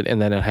versions of it, and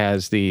then it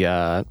has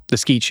the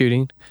skeet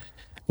shooting,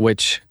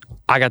 which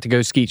I got to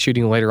go skeet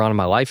shooting later on in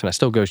my life, and I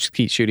still go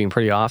skeet shooting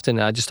pretty often.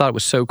 I just thought it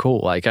was so cool.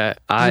 Like, does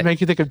it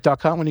make you think of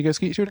Duck Hunt when you go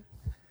skeet shooting?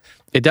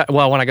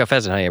 Well, when I go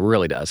pheasant hunting, it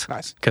really does.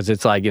 Nice, because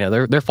it's like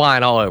they're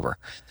flying all over.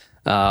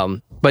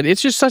 But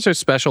it's just such a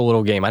special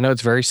little game. I know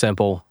it's very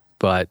simple,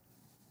 but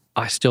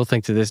I still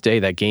think to this day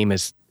that game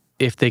is,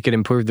 if they could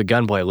improve the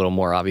gunplay a little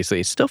more, obviously,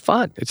 it's still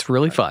fun. It's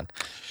really fun.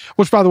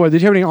 Which, by the way,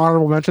 did you have any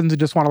honorable mentions you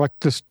just want to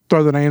just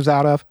throw the names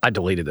out of? I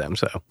deleted them,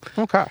 so.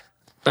 Okay.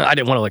 I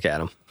didn't want to look at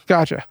them.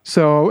 Gotcha.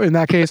 So in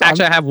that case,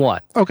 actually, I have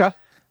one. Okay.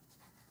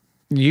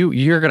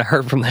 You're gonna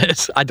hurt from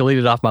this. I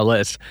deleted it off my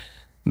list.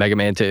 Mega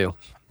Man 2.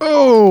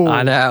 Oh,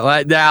 I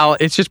know. Now,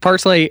 it's just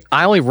personally,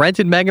 I only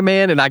rented Mega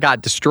Man and I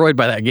got destroyed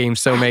by that game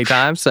so many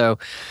times. So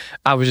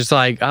I was just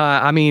like,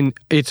 I mean,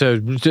 it's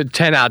a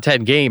 10 out of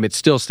 10 game. It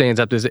still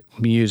stands up to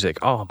music.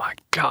 Oh my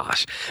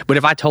gosh. But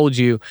if I told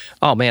you,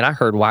 oh man, I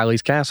heard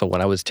Wily's Castle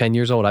when I was 10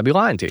 years old, I'd be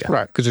lying to you.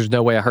 Right. Because there's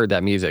no way I heard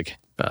that music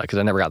because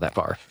I never got that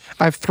far.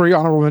 I have 3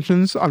 honorable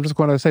mentions. I'm just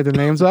going to say the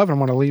names of, and I'm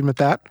going to leave them at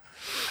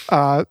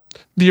that.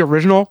 The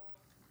original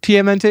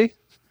TMNT. Okay.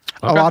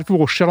 A lot of people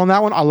will shit on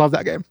that one. I love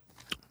that game.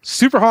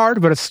 Super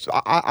hard, but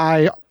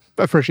I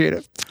appreciate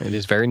it. It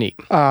is very neat.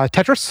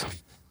 Tetris.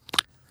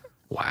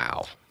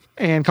 Wow.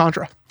 And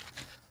Contra.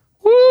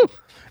 Woo!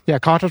 Yeah,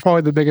 Contra's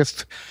probably the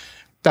biggest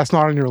that's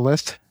not on your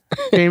list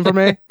game for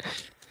me.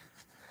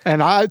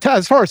 And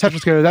as far as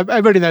Tetris goes,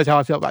 everybody knows how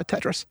I feel about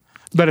Tetris.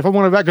 But if I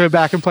want to go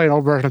back and play an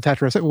old version of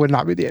Tetris, it would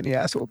not be the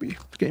NES. It would be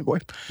Game Boy.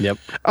 Yep.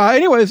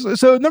 Anyways,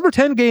 so number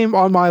 10 game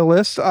on my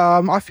list,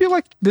 I feel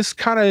like this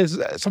kind of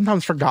is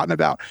sometimes forgotten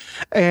about.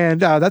 And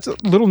that's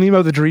Little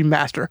Nemo the Dream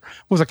Master. It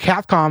was a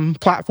Capcom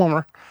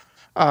platformer.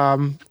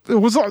 It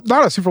was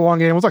not a super long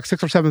game. It was like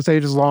 6 or 7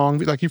 stages long.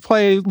 Like you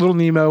play Little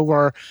Nemo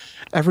where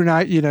every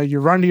night, you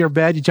run to your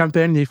bed, you jump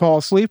in, you fall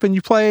asleep, and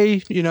you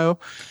play,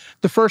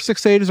 the first 6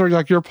 stages are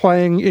like you're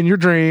playing in your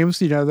dreams.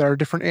 There are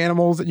different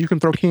animals that you can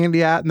throw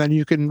candy at, and then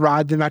you can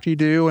ride them after you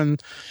do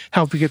and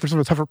help you get through some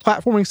of the tougher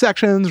platforming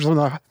sections. There's some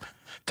of the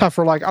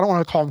tougher, I don't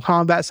want to call them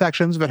combat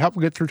sections, but help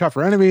you get through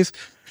tougher enemies.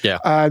 Yeah.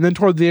 And then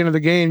toward the end of the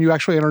game, you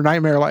actually enter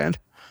Nightmare Land.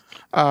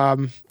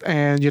 And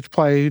you have to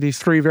play these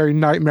 3 very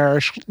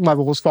nightmarish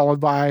levels, followed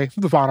by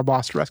the final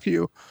boss to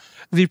rescue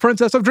the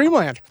Princess of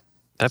Dreamland.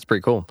 That's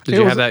pretty cool. Did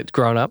you have that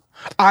growing up?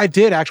 I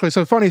did, actually.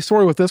 So funny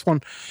story with this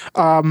one.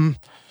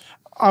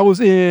 I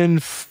was in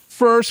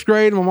 1st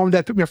grade, and my mom and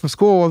dad picked me up from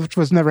school, which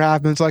was never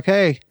happened. It's like,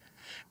 hey,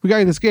 we got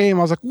you this game.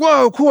 I was like,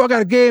 whoa, cool, I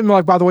got a game. They're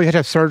like, by the way, you had to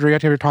have surgery. You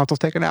had to have your tonsils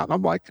taken out. And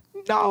I'm like,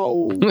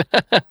 no.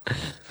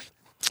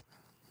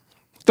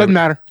 Doesn't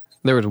matter.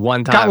 There was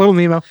one time. Got Little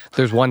Nemo.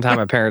 There's one time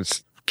my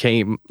parents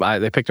came,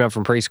 they picked me up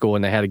from preschool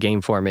and they had a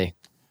game for me.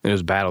 It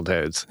was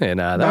Battletoads. And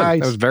that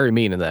was very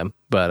mean of them.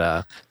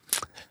 But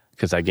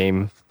because that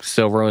game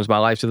still ruins my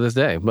life to this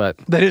day. But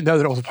they didn't know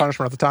that it was a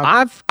punishment at the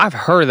time. I've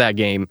heard of that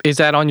game. Is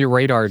that on your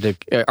radar?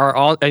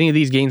 Are any of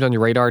these games on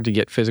your radar to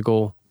get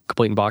physical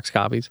complete in box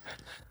copies?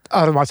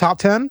 Out of my top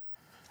 10,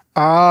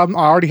 I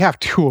already have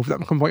 2 of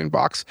them complete in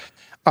box.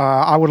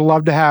 I would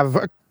love to have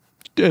at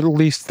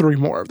least 3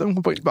 more of them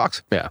complete in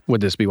box. Yeah.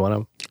 Would this be one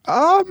of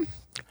them?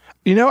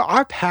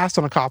 I passed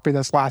on a copy of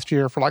this last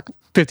year for like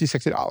 $50,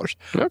 $60.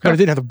 Okay. But I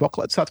didn't have the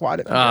booklet, so that's why I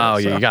didn't. Oh,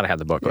 yeah, you got to have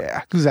the booklet.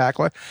 Yeah,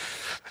 exactly.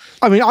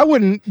 I mean, I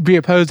wouldn't be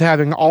opposed to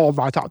having all of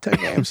my top 10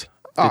 games.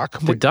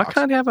 Did Duck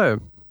Hunt have a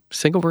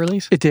single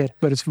release? It did,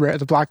 but it's rare.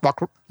 The black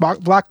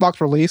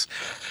box release.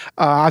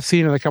 I've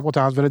seen it a couple of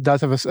times, but it does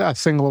have a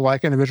single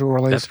individual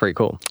release. That's pretty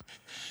cool.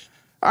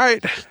 All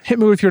right, hit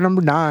me with your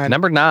number 9.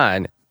 Number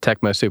 9,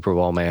 Tecmo Super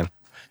Bowl, man.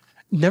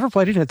 Never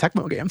played any of the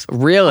Tecmo games.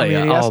 Really?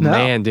 NES, no.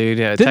 Man, dude.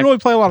 Yeah, Didn't really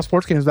play a lot of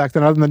sports games back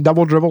then other than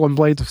Double Dribble and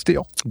Blades of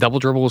Steel. Double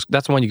Dribble,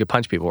 that's the one you could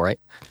punch people, right?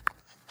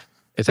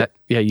 Is that,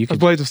 yeah, you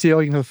could. Blades of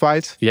Steel, you can have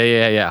fights.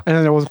 Yeah. And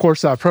then there was, of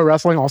course, Pro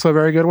Wrestling, also a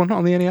very good one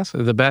on the NES.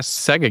 The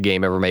best Sega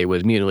game ever made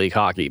was Mutant League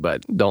Hockey,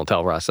 but don't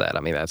tell Russ that.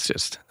 I mean,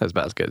 that's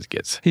about as good as it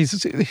gets.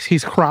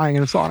 He's crying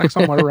in Sonic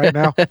somewhere right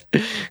now.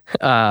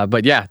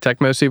 But yeah,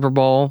 Tecmo Super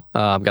Bowl.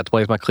 Got to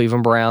play with my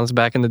Cleveland Browns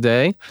back in the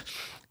day.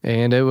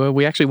 And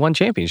we actually won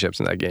championships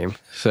in that game.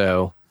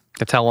 So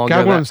that's how long ago.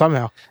 Got to win them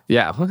somehow.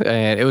 Yeah.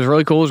 And it was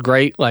really cool. It was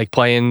great,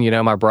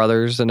 playing, my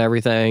brothers and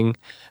everything.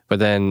 But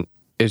then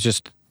it was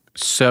just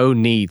so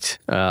neat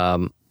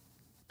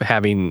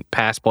having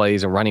pass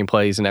plays and running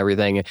plays and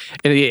everything.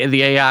 And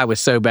the AI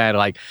was so bad.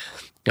 Like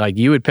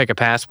you would pick a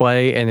pass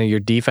play and then your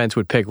defense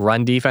would pick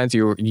run defense.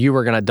 You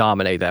were going to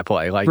dominate that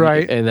play.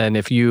 Right. And then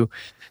if you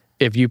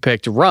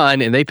picked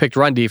run and they picked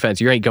run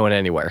defense, you ain't going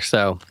anywhere.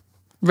 So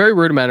very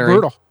rudimentary.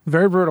 Brutal.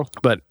 Very brutal.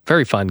 But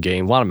very fun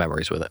game. A lot of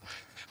memories with it.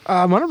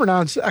 My number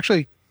 9 is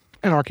actually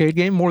an arcade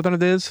game more than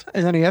it is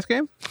an NES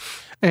game.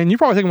 And you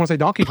probably think I want to say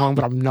Donkey Kong,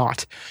 but I'm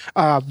not.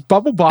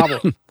 Bubble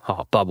Bobble.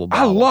 Oh, Bubble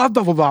Bobble. I love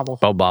Bubble Bobble.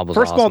 Bubble Bobble's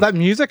First awesome. of all, that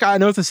music, I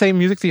know it's the same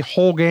music the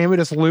whole game. It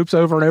just loops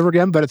over and over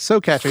again, but it's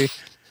so catchy.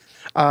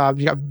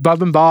 You got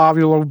Bub and Bob,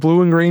 your little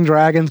blue and green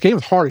dragons. Game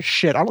is hard as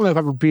shit. I don't know if I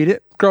ever beat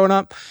it growing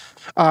up.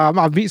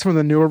 I've beat some of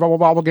the newer Bubble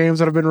Bobble games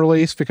that have been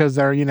released because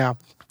they're, you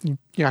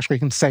actually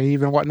can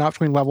save and whatnot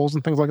between levels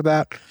and things like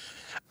that.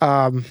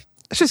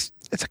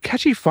 It's a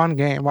catchy, fun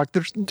game.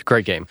 It's a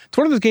great game. It's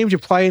one of those games you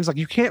play and it's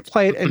you can't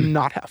play it and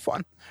not have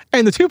fun.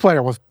 And the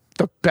 2-player was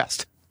the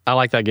best. I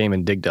like that game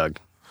in Dig Dug.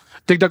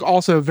 Dig Dug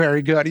also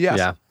very good, yes.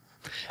 Yeah.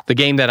 The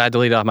game that I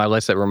deleted off my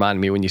list that reminded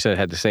me when you said it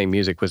had the same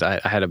music was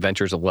I had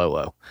Adventures of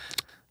Lolo.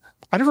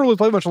 I never really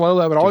played much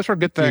Lolo, but I always try to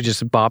get You the.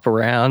 just bop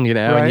around, you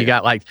know, Right. and you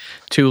got like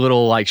 2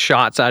 little like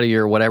shots out of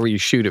your whatever you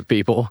shoot at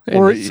people and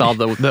Or- solve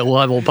the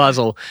level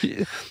puzzle.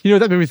 You know what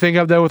that made me think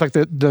of though, with like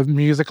the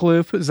music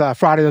loop is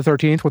Friday the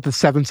 13th with the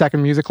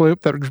 7-second music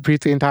loop that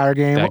repeats the entire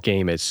game. That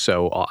game is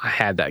I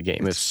had that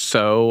game. It's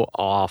so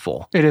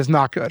awful. It is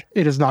not good.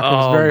 It is not good.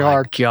 It's Oh very my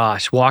hard.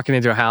 gosh. Walking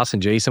into a house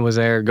and Jason was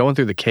there, going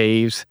through the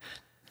caves.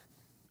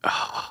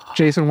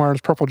 Jason wearing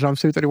his purple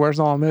jumpsuit that he wears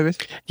in all the movies.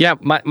 Yeah,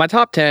 my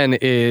top 10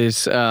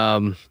 is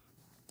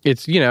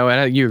it's, you know,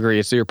 and you agree,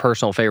 it's your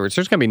personal favorites.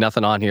 There's gonna be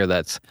nothing on here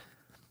that's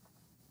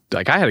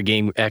like, I had a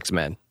game,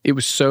 X-Men. It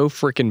was so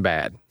freaking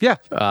bad. Yeah.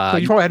 So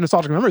you probably had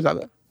nostalgic memories of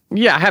it.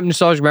 Yeah, I have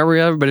nostalgic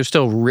memory of it, but it's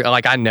still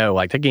like, I know,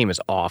 like, that game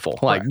is awful.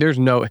 Like, Right. there's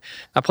no,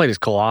 I played as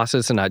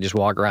Colossus and I just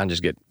walk around and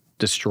just get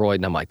destroyed,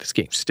 and I'm like, this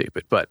game's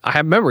stupid. But I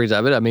have memories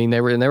of it. I mean, they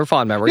were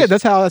fond memories. Yeah,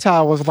 that's how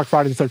I was with like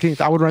Friday the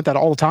 13th. I would rent that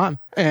all the time,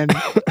 and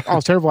I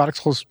was terrible at it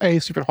because it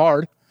was stupid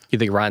hard. You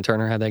think Ryan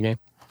Turner had that game?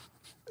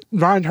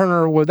 Ryan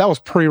Turner that was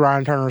pre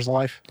Ryan Turner's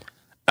life.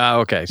 Oh,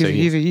 okay. So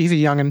He's a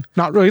youngin,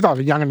 not really. He's not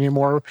a youngin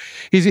anymore.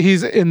 He's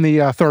in the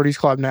 30s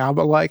club now,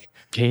 but like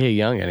he ain't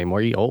young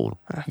anymore. He old.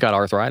 He got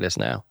arthritis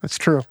now. that's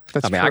true.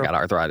 That's I mean, true. I got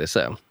arthritis,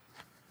 so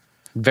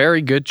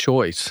very good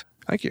choice.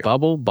 Thank you.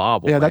 Bubble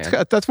Bobble. Yeah,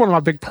 man. that's one of my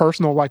big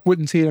personal, like,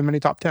 wouldn't see it in many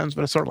top tens,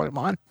 but it's certainly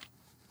mine.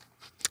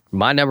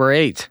 My number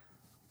 8.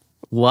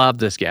 Love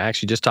this game. I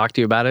actually just talked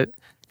to you about it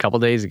a couple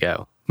days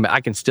ago. I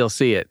can still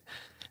see it.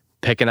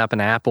 Picking up an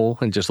apple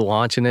and just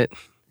launching it.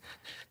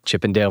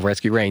 Chippendale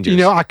Rescue Rangers. You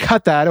know, I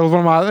cut that. It was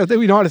one of my,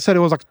 you know what I said? It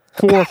was like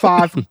 4 or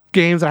 5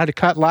 games that I had to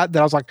cut that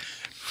I was like,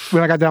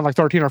 when I got down like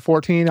 13 or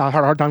 14, I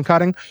had a hard time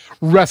cutting.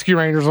 Rescue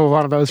Rangers was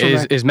one of those. For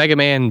me. Is Mega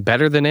Man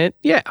better than it?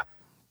 Yeah.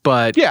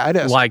 But Yeah, it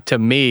is. Like, to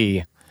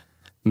me,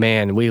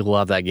 man, we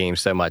love that game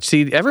so much.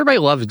 See, everybody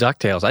loves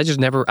DuckTales.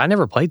 I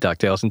never played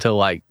DuckTales until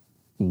like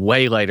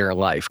way later in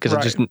life, because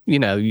Right. it just, you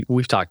know,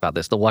 we've talked about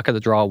this, the luck of the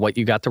draw, what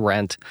you got to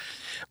rent,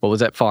 what was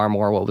that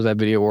Farmore, what was that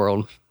Video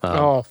World,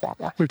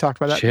 Farmore. We've talked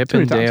about that. too many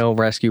times. Chippendale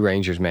Rescue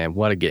Rangers, man,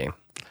 what a game.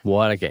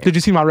 Did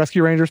you see my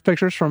Rescue Rangers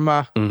pictures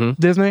from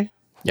Disney?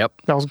 Yep,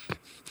 That was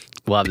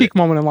loved peak it.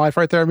 moment in life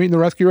right there, meeting the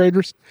Rescue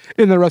Rangers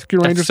in the Rescue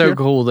Rangers That's so gear.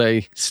 cool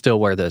they still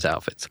wear those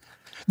outfits.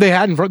 They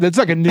hadn't. It's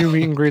like a new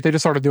meet and greet. They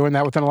just started doing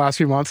that within the last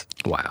few months.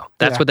 Wow,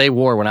 that's Yeah. what they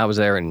wore when I was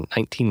there in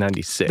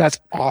 1996. That's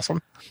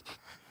awesome.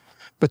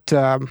 But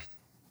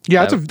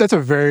yeah, that's a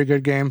very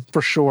good game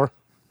for sure.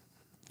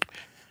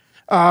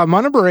 My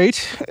number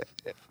 8.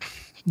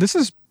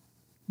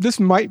 This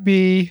might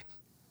be.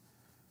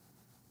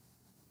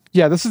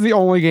 Yeah, this is the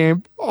only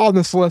game on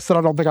this list that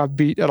I don't think I've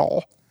beat at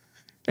all,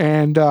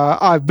 and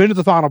I've been to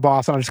the final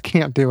boss and I just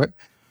can't do it.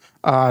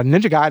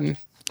 Ninja Gaiden.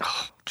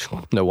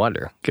 No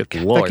wonder. Good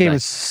lord, That game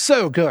is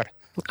so good.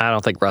 I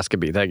don't think Russ could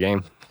beat that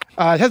game.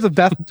 It has the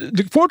best.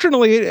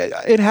 Fortunately,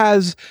 it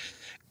has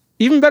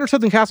even better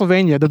stuff than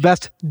Castlevania. The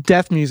best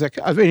death music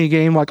of any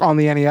game, like on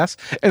the NES,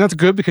 and that's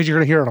good because you're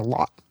going to hear it a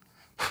lot.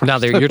 Now,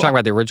 you're talking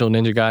about the original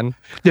Ninja Gaiden.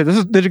 Yeah, this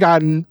is Ninja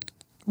Gaiden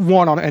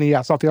 1 on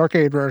NES, not the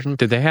arcade version.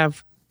 Did they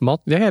have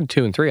they had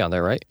 2 and 3 on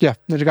there, right? Yeah,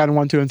 Ninja Gaiden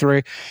 1, 2, and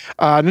 3.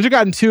 Ninja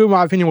Gaiden 2, in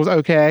my opinion, was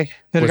okay.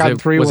 Ninja Gaiden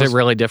 3 was it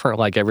really different,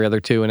 like every other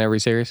 2 in every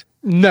series?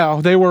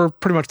 No, they were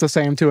pretty much the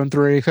same 2 and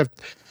 3,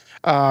 except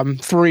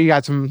 3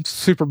 had some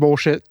super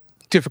bullshit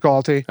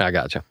difficulty. I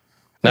gotcha.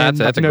 And,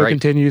 That's a like, no great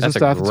continues and that's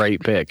stuff. a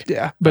great pick.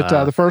 Yeah, but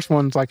the first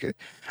one's like,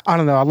 I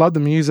don't know. I love the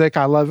music.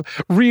 I love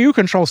Ryu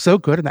controls so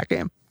good in that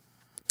game.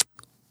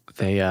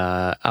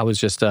 I was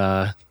just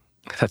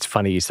that's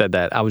funny you said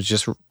that. I was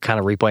just kind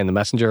of replaying the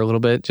Messenger a little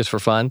bit just for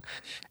fun,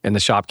 and the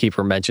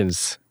shopkeeper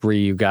mentions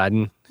Ryu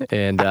Gaiden,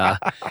 and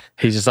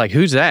he's just like,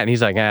 "Who's that?" And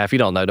he's like, if you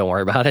don't know, don't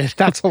worry about it."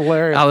 That's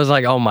hilarious. I was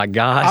like, "Oh my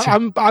gosh."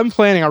 I'm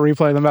planning on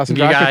replaying the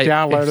Messenger. I could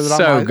download it's it on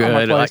so my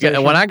good. Like,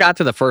 PlayStation. when I got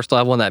to the first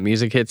level and that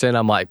music hits in,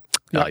 I'm like,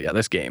 "Oh yeah,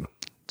 this game,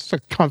 It's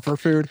like comfort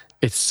food.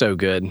 it's so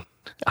good."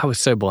 I was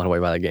so blown away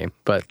by the game.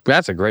 But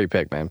that's a great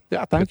pick, man.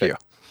 Yeah, thank Good you.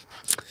 pick.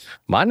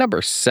 My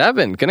number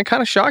 7, gonna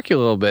kind of shock you a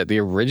little bit. The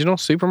original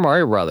Super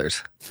Mario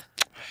Brothers.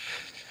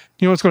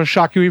 You know what's going to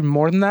shock you even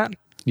more than that?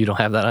 You don't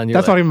have that on your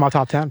That's list. not even my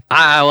top 10.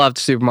 I loved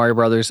Super Mario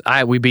Brothers.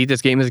 We beat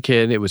this game as a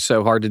kid. It was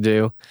so hard to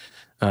do.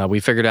 We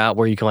figured out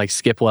where you can like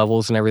skip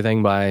levels and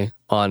everything by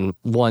on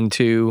 1,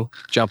 2,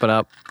 jumping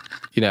up.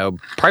 You know,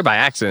 probably by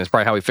accident. It's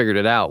probably how we figured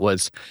it out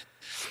was,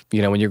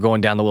 you know, when you're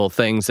going down the little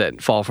things that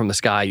fall from the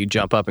sky, you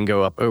jump up and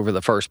go up over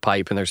the first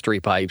pipe, and there's 3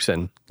 pipes,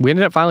 and we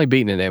ended up finally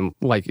beating it. And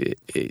like,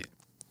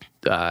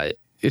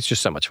 it's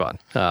just so much fun.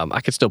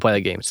 I could still play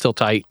that game. It's still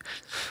tight.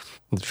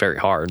 It's very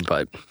hard,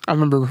 but I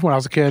remember when I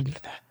was a kid,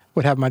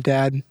 would have my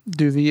dad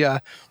do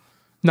the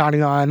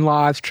 99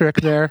 lives trick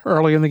there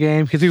early in the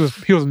game because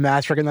he was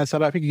mastering that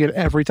setup. He could get it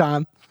every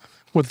time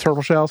with the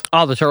turtle shells.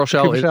 oh, the turtle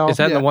shell Turtle shell, is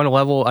that yeah. the one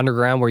level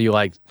underground where you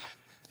like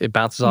it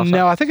bounces off?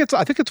 No, I think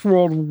it's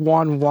World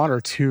 1-1 or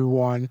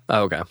 2-1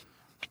 Oh, okay.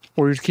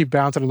 where you just keep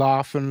bouncing it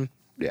off, and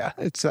yeah,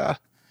 it's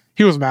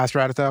he was a master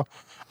at it though.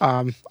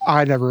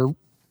 I never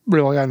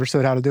really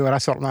understood how to do it. I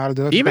still don't know how to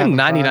do it. Even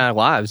 99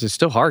 lives is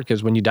still hard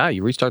because when you die,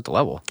 you restart the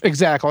level.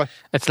 Exactly.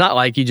 It's not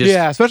like you just...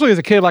 Yeah, especially as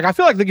a kid. Like, I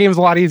feel like the game's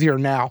a lot easier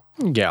now.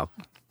 Yeah.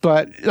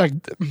 But, like,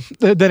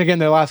 then again,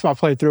 the last time I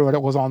played through it,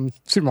 it was on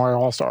Super Mario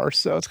All-Stars.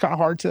 So it's kind of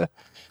hard to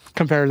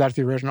compare that to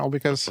the original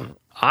because...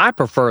 I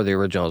prefer the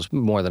originals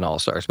more than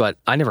All-Stars, but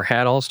I never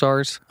had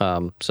All-Stars,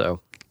 so...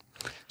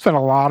 Spent a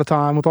lot of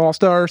time with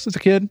All-Stars as a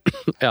kid.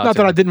 Not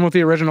that I didn't with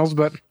the originals,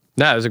 but...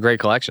 No, it was a great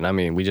collection. I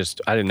mean,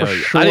 I didn't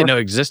know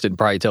it existed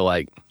probably till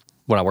like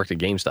when I worked at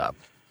GameStop.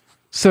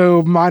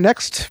 So my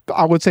next,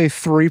 I would say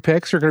 3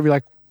 picks are going to be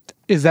like,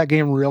 is that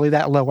game really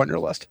that low on your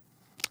list?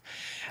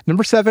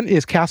 Number 7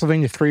 is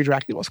Castlevania 3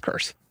 Dracula's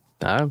Curse.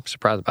 I'm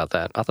surprised about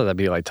that. I thought that'd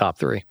be like top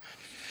 3.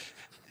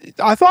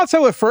 I thought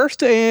so at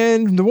first,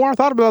 and the more I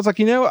thought about it, I was like,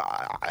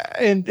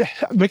 and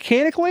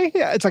mechanically,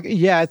 it's like,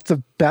 yeah, it's the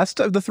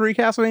best of the 3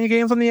 Castlevania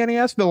games on the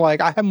NES, but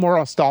like, I have more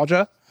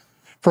nostalgia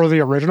for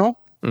the original.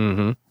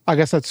 Mm-hmm. I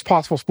guess that's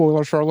possible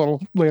spoilers for a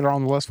little later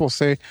on the list. We'll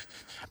see.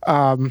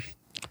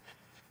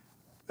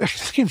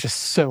 This game's just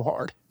so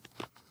hard.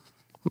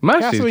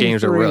 Most of these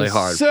games are really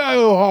hard.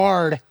 So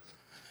hard.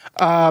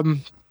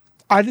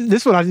 I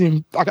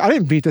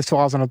didn't beat this till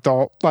I was an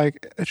adult.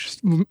 Like, it's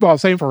just, well,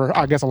 same for,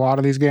 I guess, a lot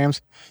of these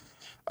games.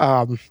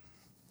 But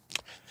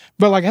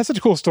like, it has such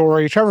a cool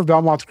story. Trevor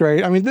Belmont's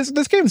great. I mean, this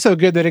game is so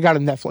good that it got a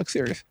Netflix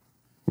series.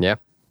 Yeah.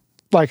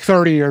 Like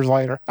 30 years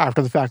later,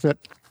 after the fact that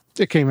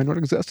it came into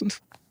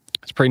existence.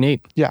 It's pretty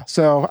neat. Yeah.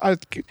 So,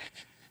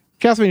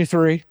 Castlevania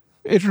 3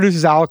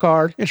 introduces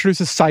Alucard,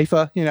 introduces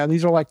Sypha.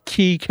 These are like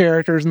key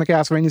characters in the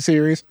Castlevania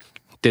series.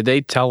 Did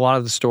they tell a lot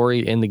of the story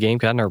in the game?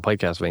 Because I never played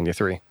Castlevania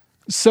 3.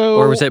 So,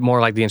 or was it more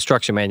like the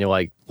instruction manual,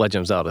 like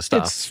Legend of Zelda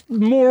style? It's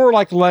more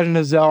like Legend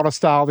of Zelda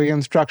style, the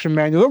instruction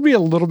manual. There'll be a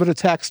little bit of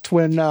text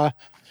when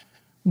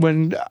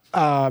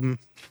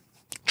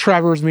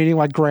Trevor's meeting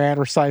like Grant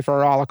or Sypha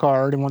or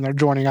Alucard and when they're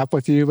joining up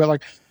with you. But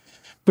like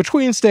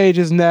between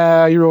stages,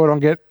 no, you really don't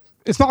get...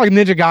 It's not like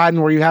Ninja Gaiden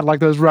where you had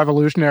like those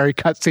revolutionary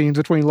cutscenes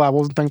between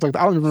levels and things like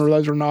that. I don't even remember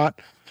those or not.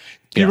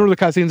 Do you remember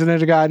the cutscenes in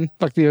Ninja Gaiden,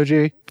 like the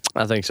OG?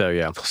 I think so,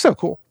 yeah. So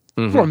cool.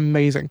 Mm-hmm. They're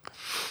amazing.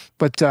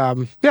 But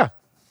yeah.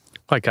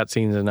 Like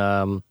cutscenes in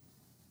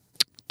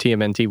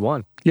TMNT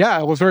 1. Yeah,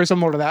 it was very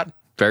similar to that.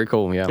 Very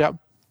cool, yeah. Yep.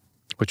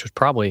 Which was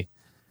probably...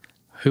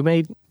 Who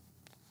made...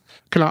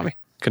 Konami.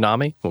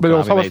 Konami? Well, but it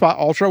was published by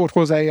Ultra, which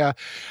was a...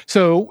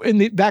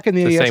 back in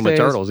the NES days... Same with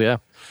Turtles, yeah.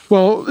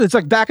 Well, it's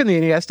like back in the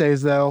NES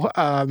days, though,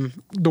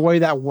 the way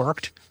that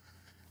worked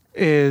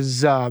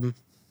is... Konami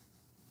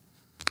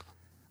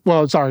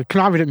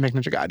didn't make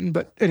Ninja Gaiden,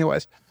 but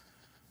anyways...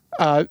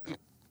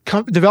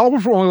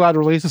 developers were only allowed to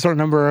release a certain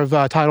number of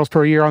titles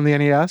per year on the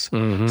NES.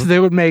 Mm-hmm. So they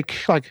would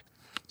make like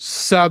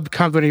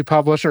sub-company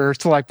publishers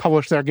to like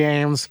publish their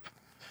games.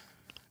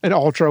 And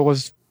Ultra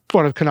was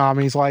one of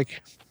Konami's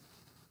like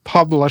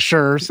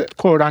publishers,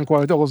 quote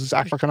unquote. That was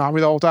actually Konami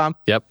the whole time.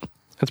 Yep.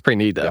 That's pretty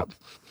neat though.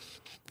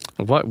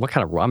 Yep. What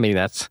kind of... I mean,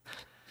 that's...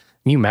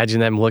 Can you imagine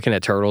them looking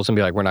at Turtles and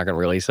be like, we're not going to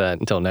release that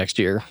until next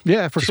year?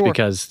 Yeah, for sure.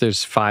 Because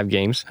there's 5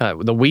 games.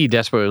 The Wii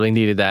desperately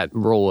needed that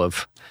rule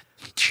of...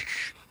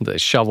 The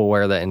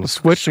shovelware that in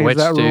Switch needs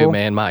that too, rule.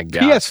 man. My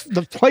God. Yes,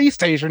 the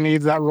PlayStation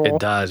needs that rule. It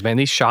does, man.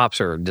 These shops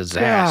are a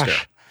disaster.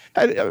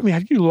 Gosh. I mean,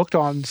 have you looked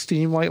on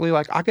Steam lately?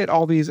 Like, I get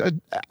all these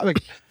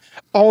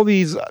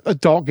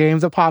adult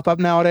games that pop up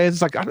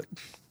nowadays. It's like,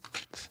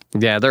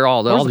 yeah, they're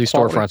all these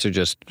storefronts are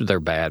just, they're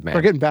bad, man.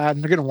 They're getting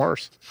bad. They're getting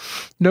worse.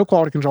 No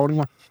quality control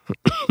anymore.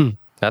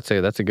 That's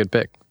a good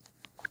pick.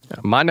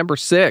 My number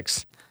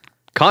 6,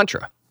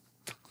 Contra.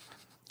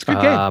 It's a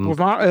good game.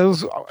 It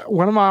was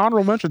one of my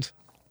honorable mentions.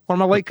 One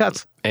of my late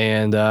cuts.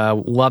 And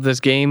love this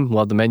game.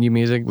 Love the menu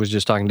music. Was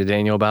just talking to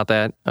Daniel about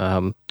that.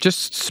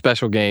 Just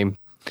special game.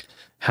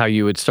 How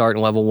you would start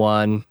in level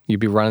 1. You'd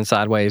be running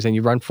sideways and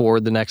you run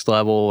forward the next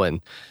level.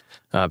 And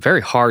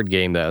very hard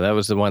game, though. That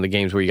was one of the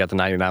games where you got the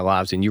 99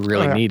 lives and you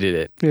really needed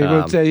it.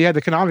 Yeah, you had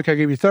the Konami code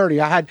give you 30.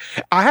 I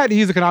had to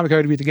use the Konami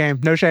code to beat the game.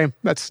 No shame.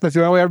 That's the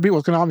only way I ever beat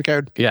was Konami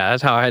code. Yeah,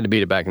 that's how I had to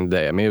beat it back in the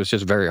day. I mean, it was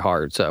just very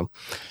hard. So,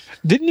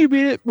 didn't you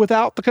beat it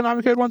without the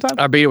Konami code one time?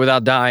 I beat it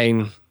without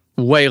dying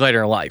way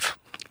later in life.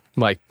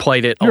 Like,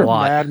 played it a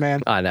lot. You're mad,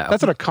 man. I know.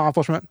 That's an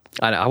accomplishment.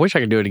 I know. I wish I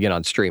could do it again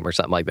on stream or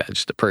something like that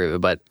just to prove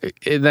it. But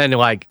then,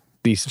 like,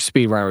 these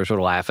speedrunners would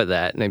laugh at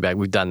that. And they'd be like,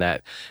 we've done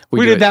that.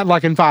 We did that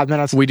like in 5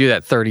 minutes. We do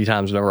that 30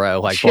 times in a row,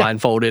 like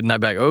blindfolded. And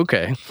I'd be like,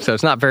 okay. So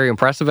it's not very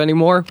impressive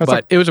anymore.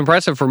 But it was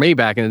impressive for me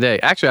back in the day.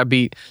 Actually, I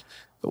beat,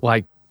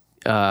 like,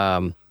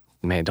 man,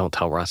 don't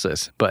tell Russ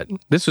this. But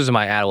this was in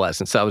my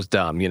adolescence. So I was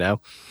dumb,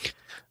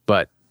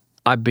 But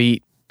I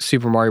beat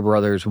Super Mario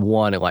Brothers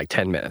 1 in like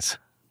 10 minutes.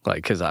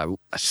 Like, because I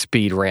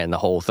speed ran the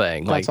whole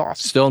thing. That's like,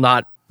 awesome. Still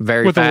not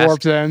very with fast. The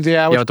warp zones,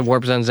 yeah. With the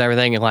warp zones and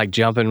everything, and like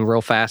jumping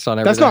real fast on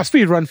everything. That's not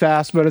speed run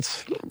fast, but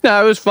it's...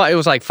 No, it was fun. It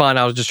was like fun.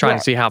 I was just trying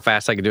to see how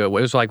fast I could do it. It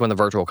was like when the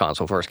Virtual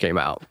Console first came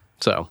out.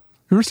 So,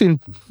 you ever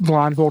seen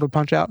blindfolded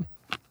Punch Out?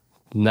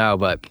 No,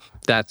 but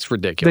that's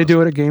ridiculous. They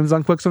do it at Games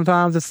Done Quick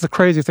sometimes. It's the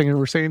craziest thing I've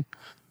ever seen.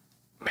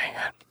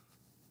 Man.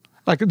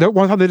 Like,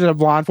 one time they did a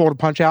blindfolded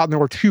Punch Out, and there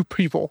were 2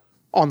 people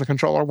on the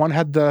controller. One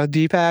had the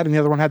D-pad and the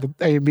other one had the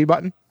A and B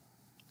button.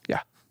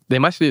 Yeah. They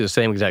must do the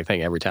same exact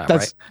thing every time,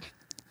 right?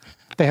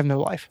 They have no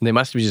life. They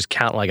must be just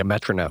counting like a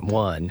metronome.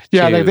 1,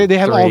 yeah, 2, they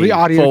have 3, all the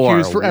audio 4,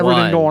 cues for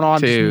everything 1, going on.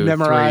 2, just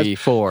memorized. 3,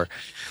 4.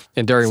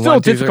 And during Still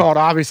 1, 2, difficult,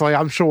 obviously,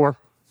 I'm sure.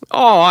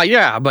 Oh,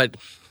 yeah, but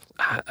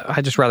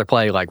I just rather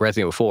play like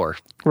Resident Evil 4.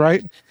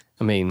 Right?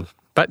 I mean,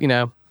 but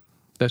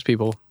those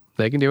people,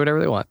 they can do whatever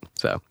they want.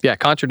 So, yeah,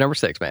 Contra number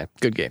 6, man.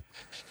 Good game.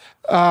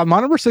 My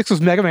number 6 was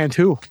Mega Man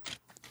 2.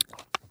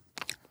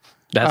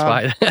 That's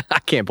why I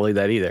can't believe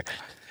that either.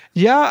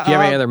 Yeah. Do you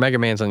have any other Mega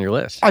Mans on your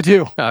list? I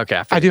do.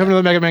 Okay. I do have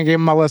another Mega Man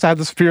game on my list. I had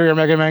the Superior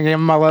Mega Man game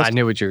on my list. I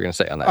knew what you were going to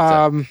say on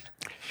that.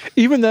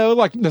 Even though,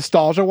 like,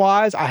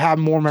 nostalgia-wise, I have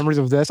more memories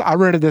of this. I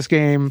rented this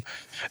game.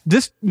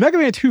 This Mega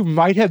Man 2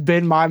 might have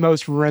been my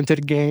most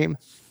rented game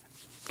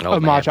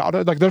of my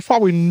childhood. Like, there's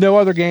probably no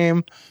other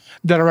game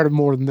that I rented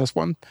more than this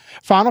one.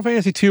 Final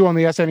Fantasy 2 on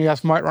the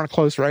SNES might run a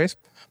close race,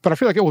 but I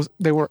feel like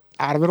they were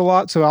out of it a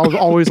lot. So I was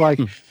always like,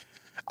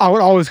 I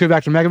would always go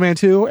back to Mega Man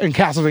 2 and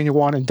Castlevania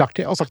 1 and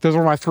DuckTales. Like, those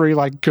were my 3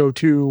 like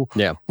go-to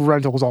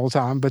rentals all the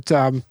time. But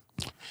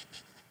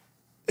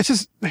it's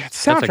just the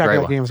soundtrack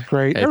of that game is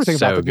great. Everything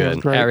about the game is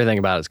great. Everything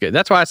about it's good.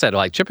 That's why I said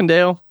like Chip and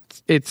Dale.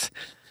 It's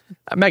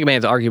Mega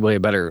Man's arguably a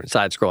better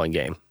side-scrolling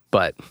game,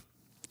 but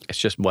it's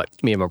just what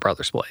me and my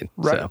brothers played.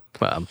 Right. So,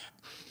 but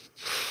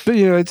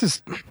it's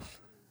just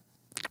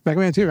Mega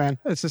Man 2, man.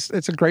 It's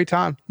a great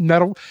time.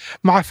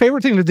 My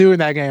favorite thing to do in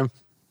that game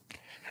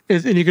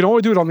is, and you can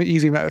only do it on the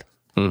easy mode.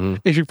 Mm-hmm.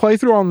 If you play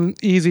through on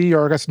easy,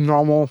 or I guess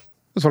normal,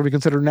 is what we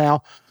consider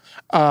now.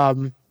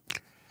 When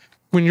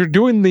you're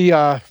doing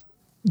the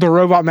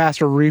Robot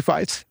Master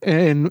refights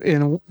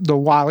in the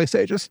Wily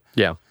stages,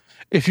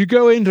 if you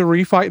go in to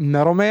refight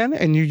Metal Man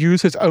and you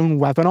use his own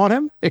weapon on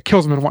him, it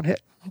kills him in one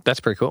hit. That's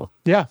pretty cool.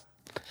 Yeah,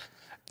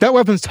 that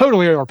weapon's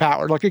totally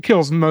overpowered. Like, it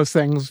kills most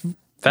things.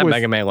 That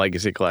Mega Man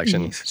Legacy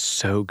Collection is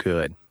so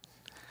good.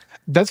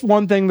 That's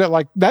one thing that,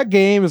 like, that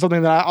game is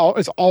something that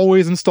it's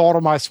always installed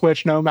on my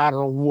Switch, no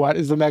matter what,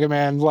 is the Mega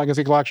Man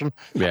Legacy Collection.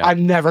 Yeah. I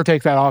never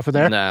take that off of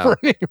there for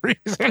any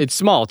reason. It's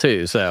small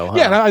too, so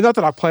yeah. Not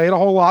that I play it a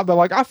whole lot, but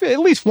like I feel at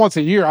least once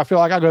a year, I feel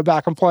like I go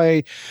back and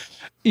play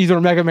either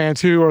Mega Man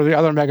 2 or the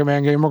other Mega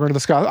Man game I'm going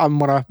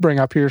to bring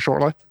up here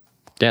shortly.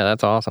 Yeah,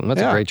 that's awesome.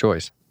 That's a great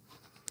choice.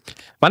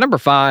 My number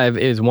 5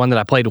 is one that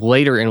I played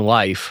later in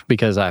life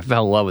because I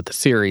fell in love with the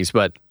series,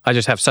 but I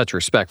just have such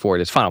respect for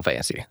it. It's Final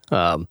Fantasy.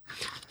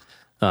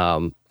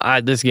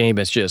 This game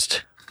is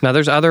just... Now,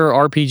 there's other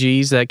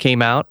RPGs that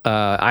came out.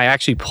 I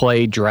actually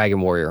played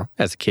Dragon Warrior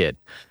as a kid,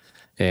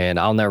 and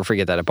I'll never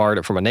forget that. I borrowed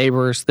it from my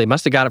neighbors. They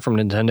must have got it from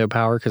Nintendo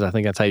Power because I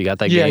think that's how you got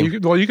that game. Yeah, you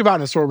could buy it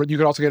in the store, but you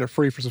could also get it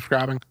free for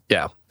subscribing.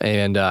 Yeah,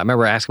 and I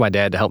remember asking my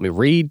dad to help me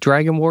read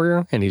Dragon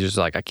Warrior, and he's just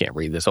like, I can't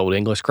read this old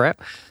English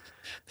crap.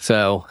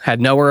 So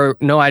had no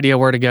idea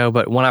where to go.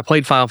 But when I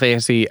played Final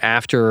Fantasy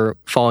after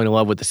falling in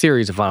love with the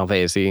series of Final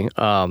Fantasy,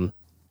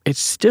 it's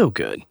still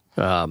good.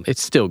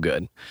 It's still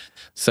good.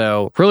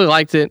 So really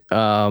liked it.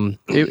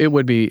 It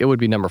would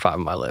be number 5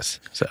 on my list.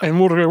 So, and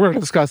we're going to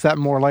discuss that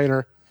more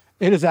later.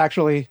 It is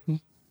actually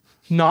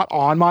not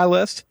on my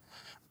list,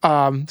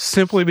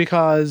 simply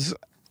because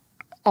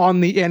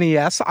on the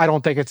NES, I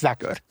don't think it's that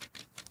good.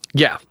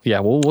 Yeah,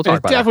 we'll talk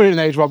about that. Definitely didn't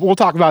age well, but we'll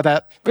talk about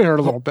that in a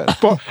little bit.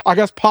 But I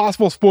guess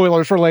possible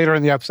spoilers for later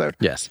in the episode.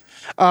 Yes.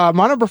 My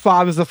number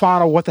 5 is the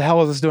final. What the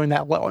hell is this doing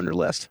that low on your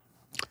list?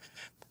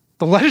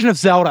 The Legend of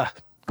Zelda.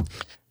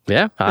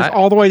 Yeah, it's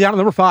all the way down to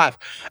number 5.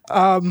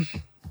 I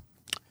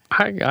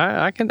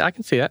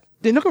can see that.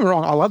 Don't get me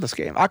wrong, I love this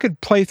game. I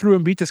could play through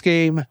and beat this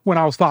game when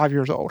I was 5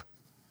 years old.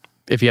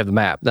 If you have the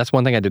map, that's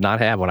one thing I did not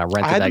have when I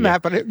rented. I had the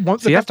map, but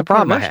that's the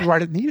problem. I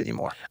didn't need it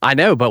anymore. I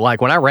know, but like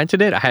when I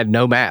rented it, I had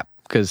no map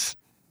because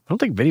I don't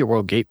think Video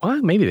World gave.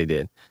 Well, maybe they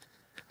did.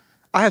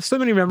 I have so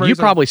many memories. You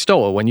probably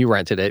stole it when you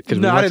rented it.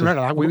 No, I didn't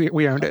rent it.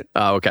 We owned it.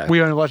 Oh, okay.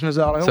 We owned Legend of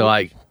Zelda.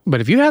 So but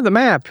if you have the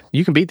map,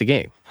 you can beat the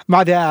game.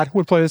 My dad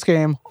would play this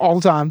game all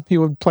the time. He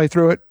would play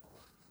through it,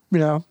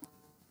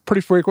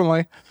 pretty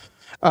frequently.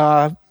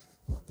 I'm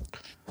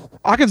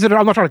not trying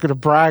to go to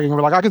bragging,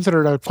 but like I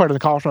consider it a quite an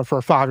accomplishment for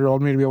a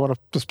 5-year-old me to be able to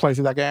just play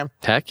through that game.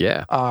 Heck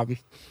yeah.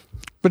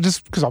 But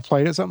just because I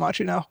played it so much,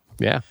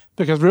 Yeah.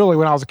 Because really,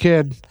 when I was a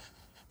kid,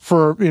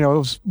 it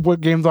was what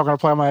games I'm going to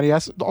play on my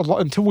NES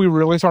until we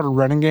really started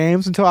renting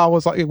games until I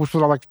was which was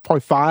like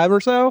probably 5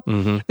 or so.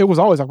 Mm-hmm. It was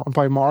always like I'm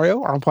playing Mario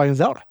or I'm playing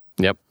Zelda.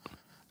 Yep.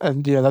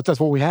 And that's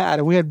what we had.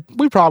 And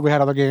we probably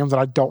had other games that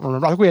I don't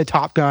remember. I think we had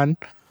Top Gun.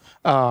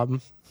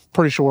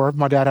 Pretty sure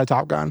my dad had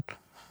Top Gun.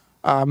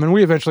 And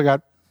we eventually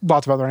got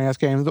lots of other NES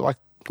games that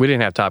we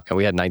didn't have Top Gun.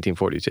 We had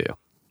 1942.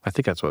 I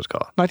think that's what it's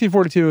called.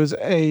 1942 is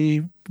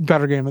a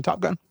better game than Top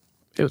Gun.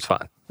 It was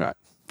fun. Right.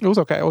 It was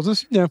okay. It was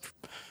just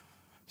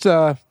it's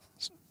a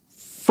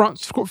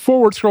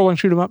forward scrolling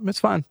shoot 'em up.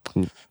 It's fine.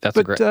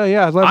 That's great. Legend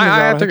of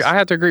Zelda. I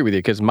have to agree with you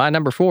because my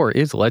number 4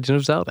 is Legend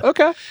of Zelda.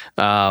 Okay.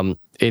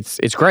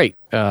 It's great,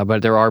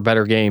 but there are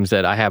better games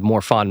that I have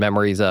more fond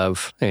memories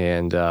of,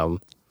 and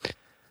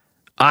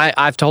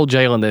I've told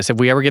Jalen this. If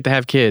we ever get to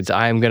have kids,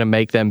 I am going to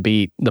make them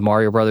beat the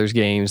Mario Brothers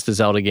games, the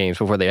Zelda games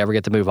before they ever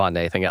get to move on to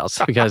anything else.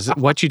 Because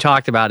what you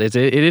talked about is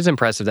it is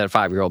impressive that a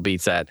 5-year-old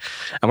beats that.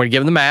 I'm going to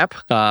give them the map.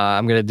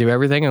 I'm going to do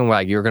everything. And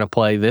like, you're going to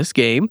play this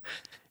game.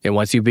 And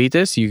once you beat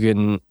this, you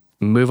can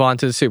move on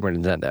to the Super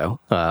Nintendo.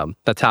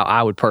 That's how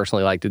I would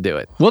personally like to do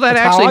it. Will that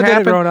actually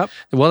happen?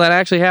 Will that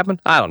actually happen?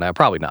 I don't know.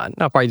 Probably not.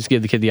 I'll probably just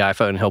give the kid the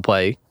iPhone and he'll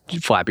play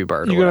Flappy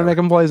Bird. You going to make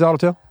him play Zelda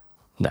too?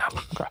 No.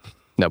 Okay.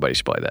 Nobody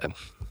should play that.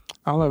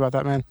 I don't know about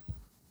that, man.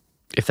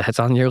 If that's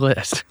on your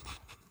list.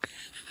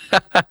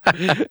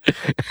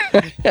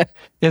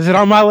 Is it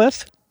on my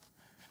list?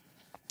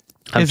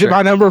 Is it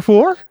my number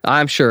 4?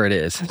 I'm sure it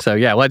is. So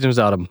yeah, Legend of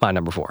Zelda, my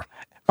number 4.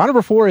 My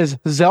number 4 is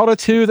Zelda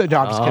 2. No,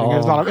 I'm just kidding. It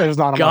is not on my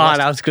list. God,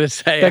 I was going to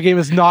say that game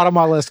is not on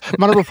my list.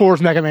 My number 4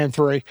 is Mega Man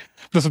 3,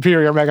 the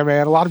superior Mega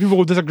Man. A lot of people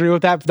will disagree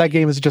with that, but that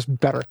game is just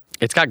better.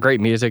 It's got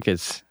great music.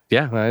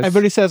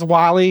 Everybody says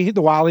Wily,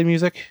 the Wily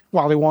music,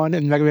 Wily 1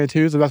 and Mega Man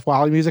 2 is the best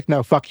Wily music.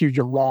 No, fuck you,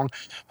 you're wrong.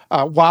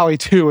 Wily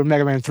 2 and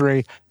Mega Man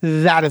 3,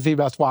 that is the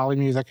best Wily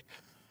music.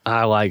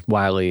 I like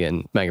Wily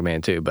and Mega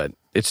Man 2, but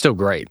it's still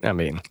great. I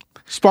mean,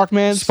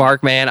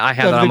 Sparkman. I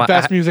have the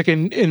best music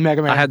in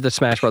Mega Man. I had the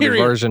Smash Brothers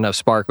version of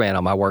Sparkman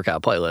on my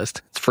workout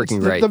playlist. It's freaking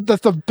great.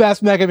 That's the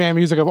best Mega Man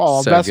music of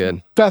all. So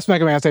good. Best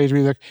Mega Man stage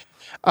music.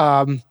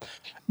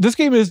 This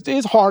game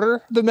is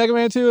harder than Mega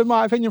Man 2 in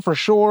my opinion, for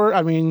sure.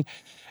 I mean,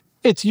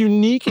 it's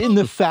unique in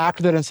the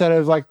fact that instead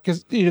of like,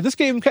 because this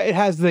game, it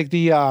has like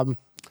the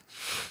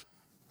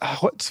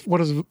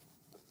what is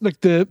like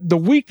the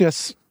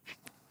weakness.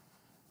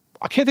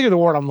 I can't think of the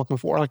word I'm looking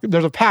for. Like,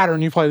 there's a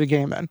pattern you play the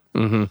game in.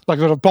 Mm-hmm. Like,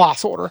 there's a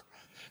boss order.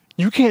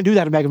 You can't do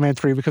that in Mega Man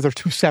 3 because there's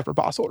 2 separate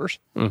boss orders.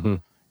 Mm-hmm.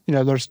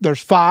 There's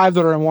 5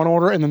 that are in one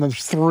order, and then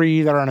there's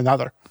 3 that are in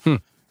another.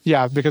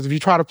 Yeah, because if you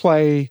try to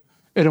play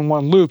it in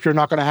one loop, you're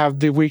not going to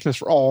have the weakness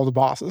for all the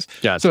bosses.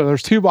 Gotcha. So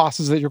there's 2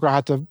 bosses that you're going to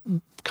have to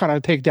kind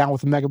of take down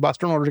with the Mega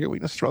Buster in order to get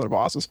weaknesses for other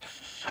bosses.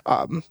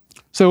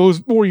 So it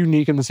was more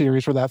unique in the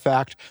series for that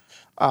fact.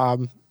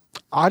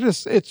 I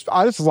just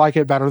like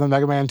it better than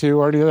Mega Man 2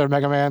 or any other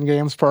Mega Man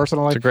games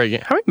personally. It's a great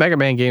game. How many Mega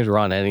Man games were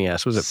on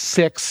NES? Was it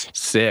 6?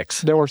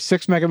 6. There were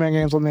 6 Mega Man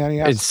games on the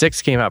NES. And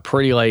 6 came out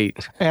pretty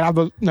late.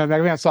 And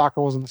Mega Man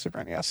Soccer was in the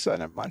Super NES, so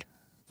never mind.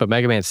 But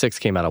Mega Man 6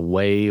 came out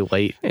way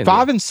late.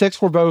 5 and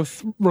 6 were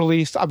both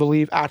released, I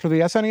believe, after the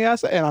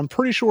SNES, and I'm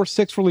pretty sure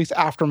 6 released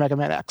after Mega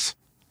Man X.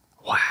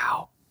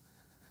 Wow.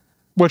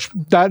 Which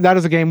that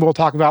is a game we'll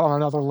talk about on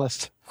another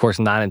list. Of course,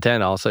 9 and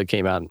 10 also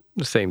came out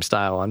the same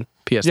style on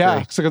PS3.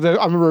 Yeah, so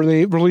I remember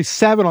they released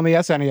 7 on the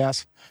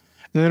SNES,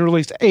 and then they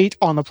released 8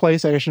 on the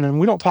PlayStation, and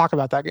we don't talk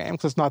about that game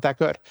because it's not that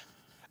good.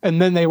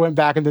 And then they went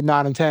back and did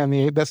 9 and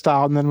 10, that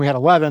style, and then we had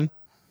 11,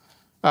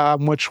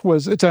 which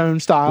was its own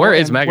style.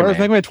 Where's Mega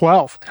Man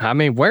 12? I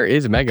mean, where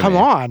is Mega Man?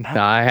 Come on.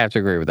 No, I have to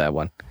agree with that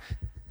one.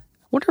 I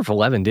wonder if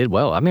 11 did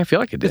well. I mean, I feel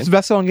like it did. It's the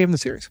best-selling game in the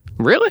series.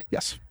 Really?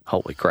 Yes.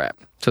 Holy crap.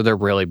 So they're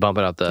really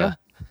bumping up the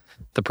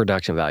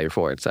production value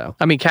for it. So,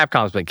 I mean,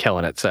 Capcom's been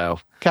killing it, so.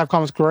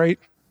 Capcom's great.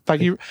 Like,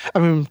 we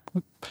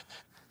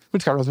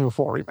just got Resident Evil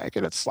 4 remake,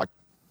 and it's like,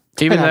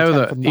 even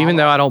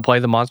though I don't play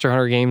the Monster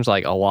Hunter games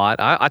like a lot,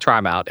 I try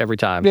them out every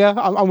time. Yeah,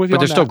 I'm with you. But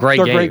they're still great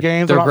games. They're great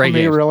games. They're great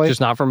games. Really.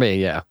 Just not for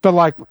me, yeah. But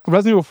like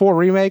Resident Evil 4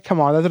 remake, come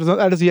on,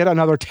 that is yet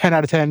another 10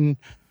 out of 10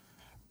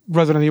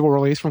 Resident Evil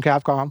release from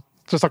Capcom.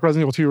 Just like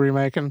Resident Evil 2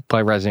 remake and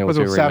play Resident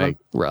Evil 2 remake.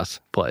 Russ,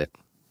 play it.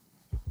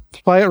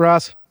 Play it,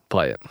 Russ.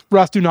 Play it.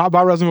 Russ, do not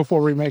buy Resident Evil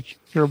 4 remake.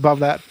 You're above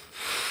that.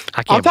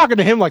 I'm talking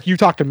to him like you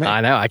talk to me.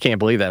 I know. I can't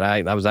believe that.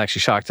 I was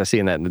actually shocked to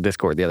seeing that in the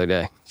Discord the other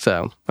day.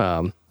 So,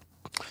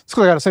 it's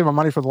because I got to save my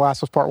money for The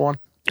Last of Us Part 1.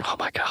 Oh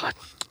my God.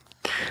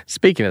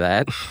 Speaking of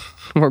that,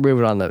 we're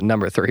moving on to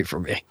number 3 for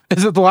me.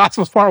 Is it The Last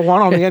of Us Part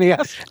 1 on the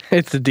NES?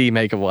 It's the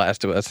D-make of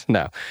Last of Us.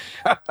 No.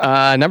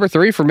 Number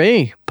 3 for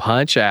me,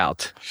 Punch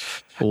Out.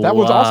 That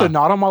was also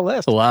not on my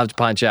list. Loved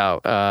Punch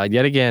Out.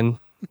 Yet again,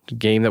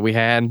 game that we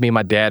had. Me and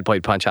my dad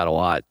played Punch Out a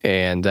lot.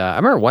 And I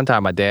remember one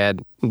time my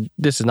dad,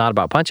 this is not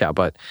about Punch Out,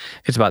 but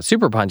it's about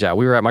Super Punch Out.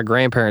 We were at my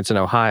grandparents in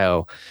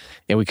Ohio,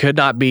 and we could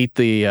not beat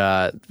the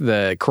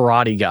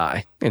karate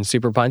guy in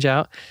Super Punch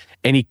Out.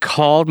 And he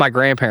called my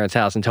grandparents'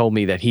 house and told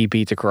me that he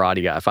beat the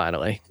karate guy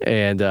finally.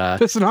 And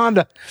Piston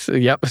Honda. So,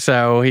 yep.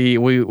 So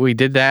we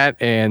did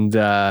that, and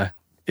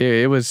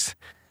it was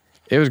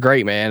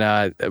great,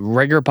 man.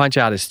 Regular Punch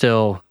Out is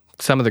still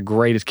some of the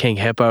greatest. King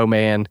Hippo,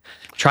 man.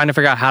 Trying to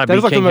figure out how to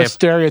beat King Hippo. That is like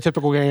the most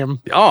stereotypical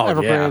game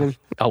ever created.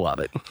 I love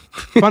it.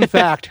 Fun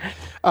fact,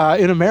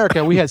 in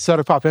America, we had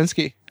Soda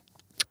Popinski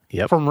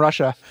from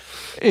Russia.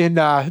 In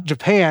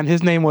Japan,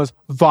 his name was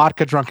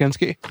Vodka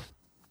Drunkinsky.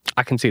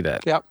 I can see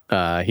that.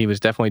 Yep. He was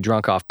definitely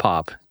drunk off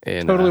pop.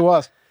 And, totally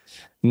was.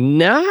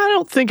 No, I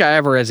don't think I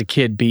ever as a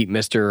kid beat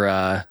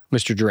Mr.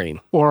 Dream.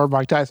 Or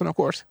Mike Tyson, of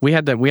course. We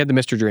had the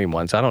Mr. Dream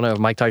once. I don't know if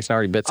Mike Tyson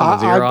already bit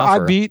someone's ear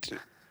off. I beat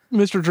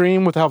Mr.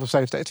 Dream with the help of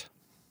save states.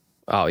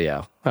 Oh,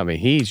 yeah. I mean,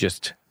 he's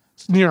just...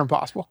 It's near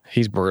impossible.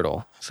 He's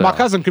brutal. So. My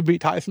cousin could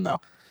beat Tyson, though.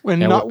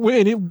 And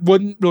it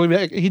wouldn't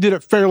really... He did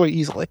it fairly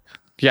easily.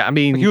 Yeah, I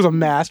mean, Like, he was a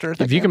master.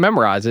 if you can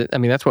memorize it, I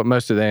mean, that's what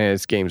most of the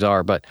NES games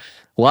are. But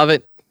love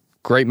it.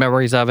 Great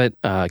memories of it.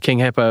 King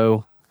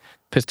Hippo,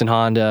 Piston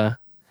Honda.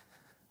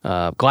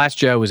 Glass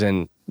Joe was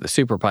in the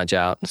Super Punch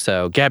Out.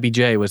 So Gabby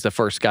J was the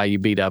first guy you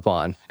beat up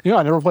on. You know,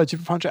 I never played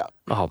Super Punch Out.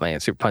 Oh, man.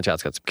 Super Punch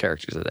Out's got some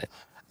characters in it.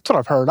 That's what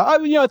I've heard.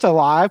 It's a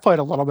lie. I played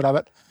a little bit of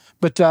it.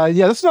 But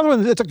yeah, this is another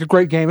one. It's like a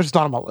great game. It's just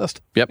not on my list.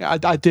 Yep. Yeah,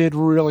 I did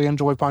really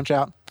enjoy Punch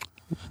Out.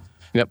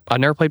 Yep. I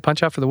never played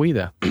Punch Out for the Wii,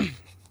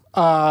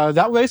 though.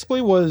 That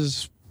basically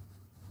was,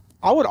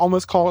 I would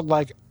almost call it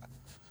like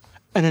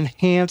an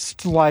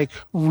enhanced like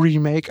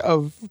remake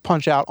of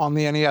Punch Out on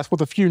the NES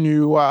with a few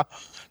new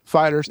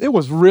fighters. It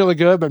was really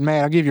good, but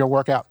man, I'll give you a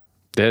workout.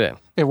 Did it?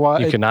 It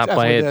was. You could not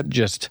play it did.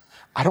 just...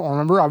 I don't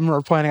remember. I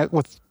remember playing it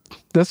with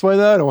this way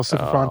though. It was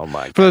super fun. Oh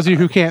my God. For those of you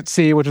who can't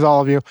see, which is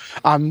all of you,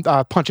 I'm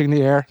punching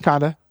the air,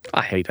 kind of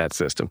I hate that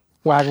system.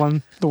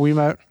 waggling the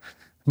Wiimote.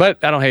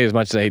 But I don't hate it as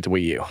much as I hate the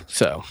Wii U.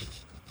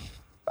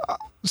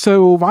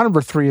 So my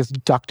number 3 is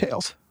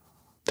DuckTales.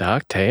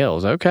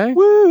 DuckTales. Okay.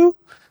 Woo!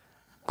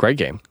 Great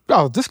game.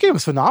 Oh, this game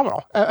is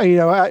phenomenal.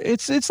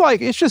 It's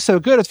like it's just so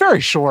good. It's very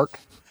short,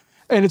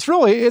 and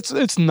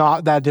it's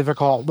not that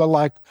difficult. But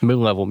like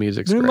Moon level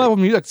music's Moon great. level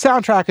music,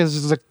 soundtrack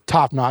is like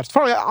top notch.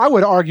 Probably, I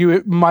would argue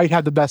it might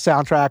have the best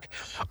soundtrack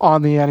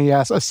on the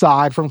NES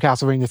aside from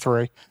Castlevania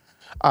 3.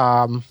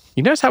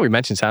 You notice how we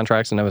mention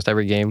soundtracks in almost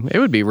every game? It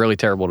would be really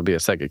terrible to be a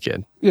Sega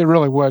kid. It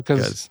really would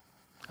because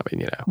I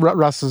mean, you know.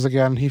 Russ is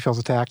again. He feels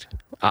attacked.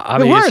 I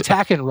mean, we're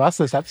attacking Russ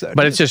this episode,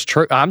 but it's just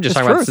true. I'm just It's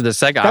talking about true. the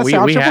Sega. That We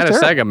soundtrack had a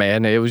was terrible. Sega,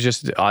 man. It was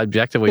just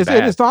objectively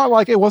bad. It's not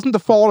like it wasn't the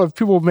fault of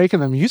people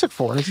making the music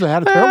for it. It's they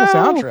had a terrible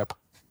sound trip.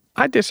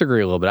 I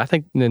disagree a little bit. I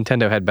think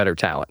Nintendo had better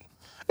talent.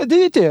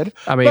 It did.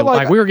 I mean, But,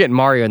 like we were getting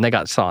Mario and they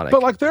got Sonic.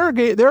 But like there are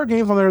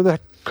games on there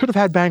that could have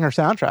had banger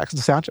soundtracks. The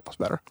sound chip was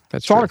better.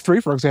 That's Sonic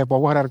 3, for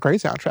example, had a great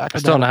soundtrack. I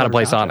still don't know how to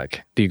play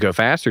Sonic. Do you go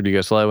fast or do you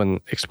go slow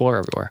and explore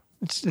everywhere?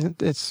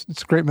 It's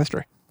a great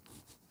mystery.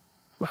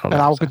 I don't And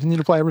know. I will continue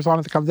to play every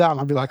Sonic that comes out. And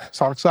I'll be like,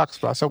 Sonic sucks,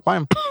 but I still play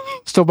him.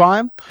 Still buy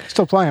him.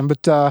 Still play him.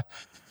 But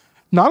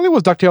not only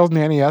was DuckTales and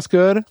the NES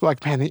good,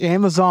 like man, the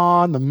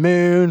Amazon, the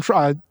Moon,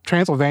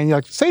 Transylvania,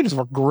 like the stages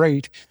were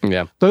great.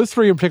 Yeah. Those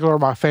 3 in particular are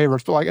my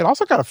favorites. But like it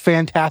also got a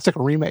fantastic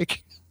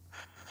remake.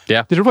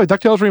 Yeah. Did you play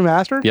DuckTales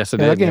Remastered? Yes, I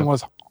That did, game yeah.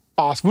 was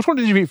awesome. Which one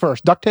did you beat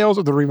first, DuckTales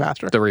or the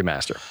remaster? The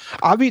remaster.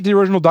 I beat the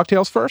original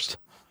DuckTales first,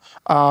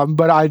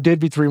 but I did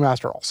beat the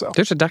remaster also.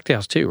 There's a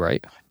DuckTales too,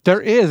 right?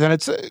 There is, and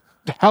it's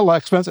hella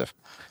expensive.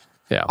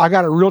 Yeah. I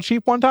got it real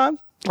cheap one time.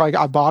 Like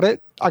I bought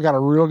it. I got a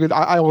real good.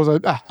 I was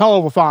a hell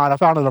of a find. I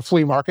found it at a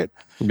flea market.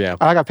 Yeah.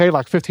 And I got paid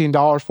like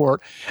 $15 for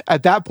it.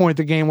 At that point,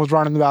 the game was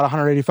running about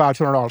 $185,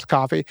 $200 a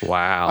copy.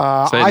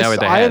 Wow. So they know what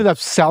they I had. ended up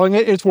selling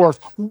it. It's worth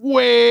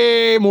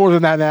way more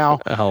than that now.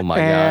 Oh my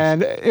gosh.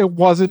 And it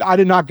wasn't. I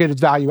did not get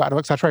its value out of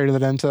it because I traded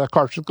it into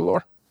cartridge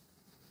galore.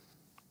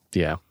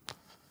 Yeah.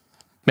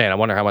 Man, I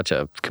wonder how much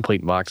a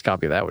complete box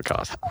copy of that would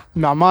cost.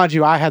 Now, mind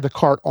you, I had the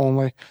cart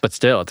only. But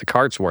still, the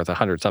cart's worth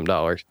 $100-some.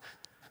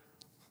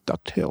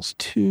 DuckTales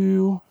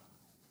 2.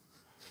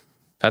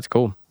 That's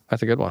cool.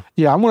 That's a good one.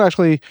 Yeah, we're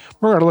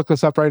gonna look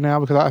this up right now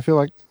because I feel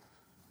like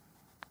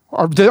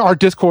our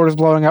Discord is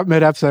blowing up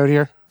mid-episode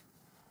here.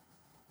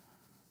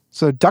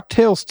 So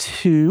DuckTales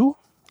 2,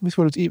 let me see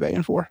what it's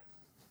eBaying for.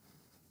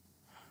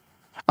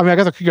 I mean, I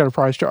guess I could go to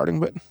price charting,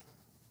 but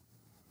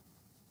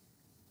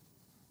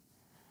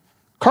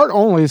cart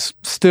only is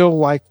still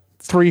like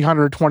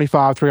 $325,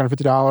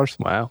 $350.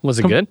 Wow. Was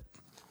it good?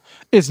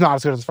 It's not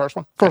as good as the first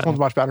one. First one's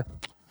much better.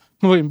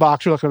 Complete in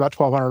box, you're looking at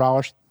about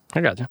 $1,200. I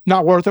got you.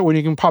 Not worth it when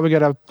you can probably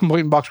get a complete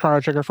in box Chrono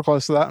Trigger for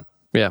close to that,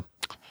 Yeah.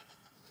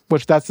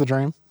 which that's the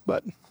dream,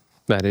 but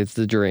That is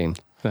the dream.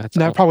 That's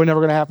that's all. probably never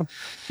going to happen.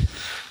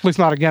 At least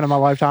not again in my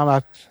lifetime.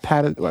 I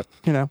had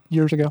it,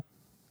 years ago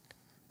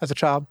as a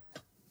child.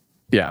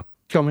 Yeah.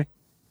 Kill me.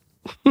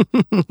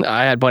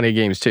 I had plenty of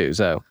games too.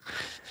 So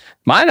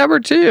my number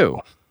 2,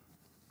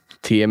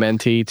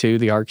 TMNT 2,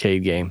 the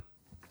arcade game.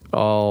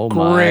 Oh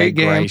my Great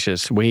game.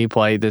 gracious. We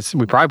probably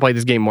played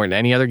this game more than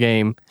any other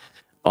game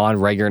on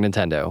regular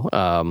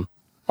Nintendo.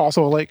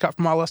 Also a late cut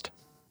from my list.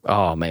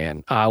 Oh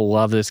man, I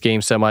love this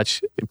game so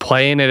much.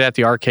 Playing it at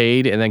the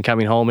arcade and then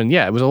coming home, and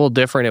yeah, it was a little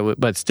different,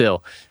 but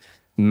still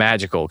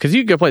magical. Because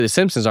you could go play the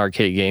Simpsons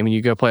arcade game and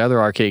you go play other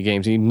arcade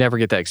games, and you never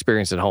get that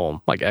experience at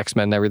home, like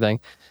X-Men and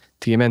everything.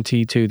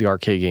 TMNT 2, the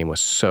arcade game,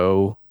 was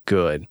so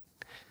good.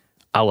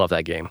 I love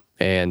that game,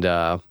 and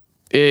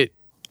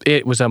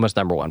it was almost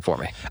number 1 for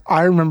me.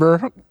 I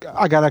remember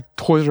I got a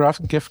Toys R Us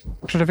gift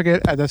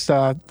certificate at this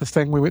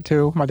thing we went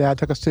to. My dad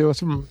took us to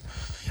some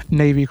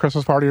Navy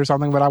Christmas party or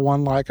something, but I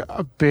won like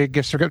a big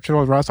gift certificate to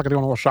Toys R Us. I could do a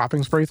little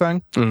shopping spree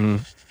thing. Mm-hmm.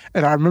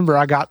 And I remember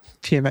I got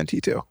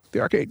TMNT 2, the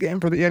arcade game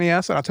for the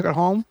NES, and I took it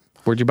home.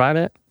 Where'd you buy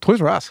that?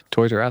 Toys R Us.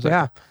 Toys R Us.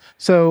 Yeah.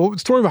 So the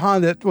story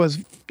behind it was,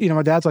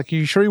 my dad's like,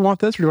 you sure you want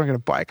this or do you want to get a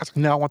bike? I was like,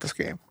 no, I want this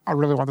game. I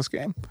really want this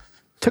game.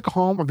 Took it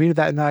home. I beat it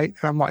that night.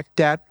 And I'm like,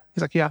 Dad.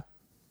 He's like, yeah.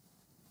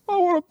 I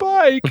want a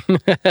bike.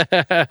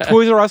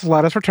 Toys R Us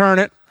let us return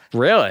it.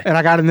 Really? And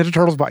I got a Ninja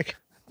Turtles bike.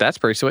 That's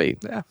pretty sweet.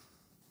 Yeah.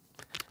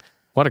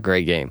 What a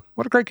great game.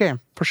 What a great game,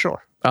 for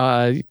sure.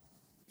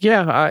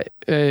 Yeah,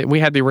 we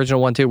had the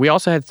original one too. We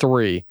also had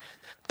 3,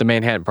 the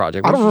Manhattan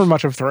Project. I don't remember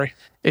much of 3.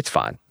 It's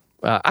fine.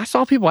 I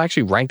saw people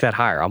actually rank that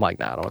higher. I'm like,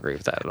 nah, I don't agree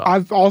with that at all.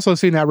 I've also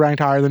seen that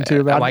ranked higher than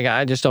 2. But I'm like,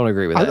 I just don't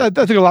agree with that.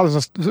 I think a lot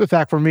of the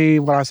fact for me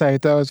when I say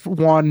it though is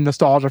 1,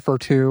 nostalgia for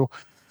 2,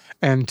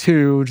 and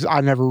 2, just,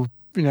 I never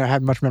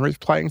had much memories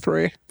playing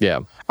 3. Yeah,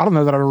 I don't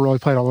know that I ever really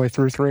played all the way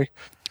through 3.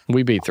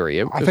 we beat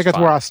 3. I think that's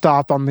where I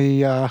stopped on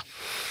the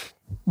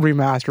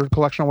remastered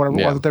collection or whatever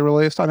it was that they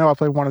released. I know I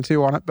played 1 and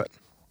 2 on it, but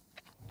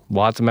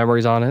lots of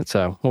memories on it.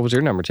 So, what was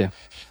your number 2?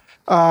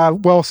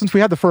 Well, since we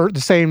had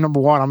the same number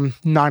 1, I'm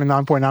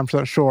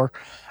 99.9% sure.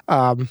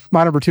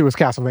 My number 2 is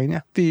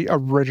Castlevania, the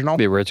original.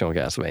 The original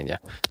Castlevania.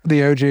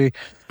 The OG.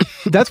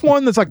 That's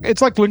one that's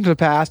it's like Link to the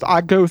Past.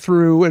 I go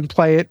through and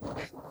play it.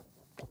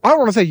 I don't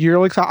want to say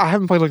yearly because I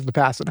haven't played Link to the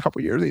Past in a couple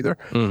of years either.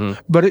 Mm-hmm.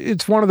 But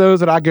it's one of those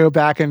that I go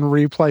back and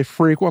replay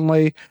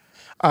frequently.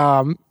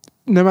 No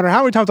matter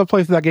how many times I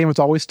play through that game, it's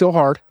always still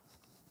hard.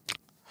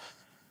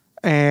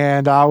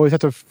 And I always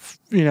have to,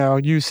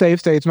 use save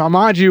states. Now,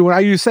 mind you, when I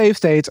use save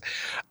states,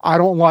 I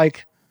don't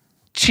like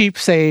cheap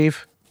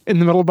save in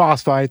the middle of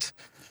boss fights.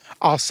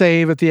 I'll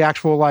save at the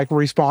actual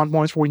respawn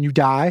points for when you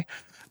die.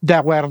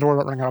 That way I don't worry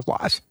about running out of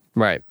lives.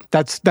 Right.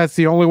 That's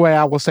the only way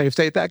I will save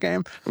state that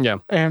game. Yeah.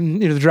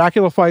 And the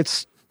Dracula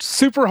fight's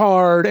super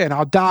hard, and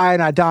I'll die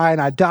and I die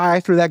and I die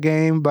through that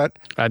game. But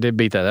I did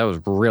beat that. That was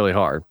really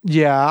hard.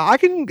 Yeah, I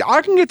can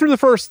get through the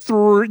first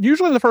 3,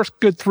 usually the first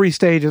good 3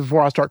 stages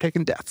before I start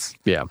taking deaths.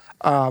 Yeah.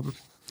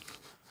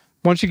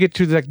 Once you get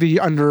to the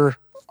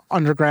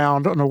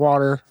underground,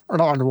 underwater, or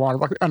not underwater,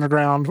 like the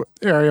underground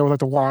area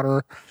with the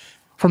water,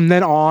 from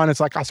then on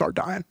it's I start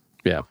dying.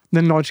 Yeah.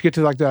 Then once you get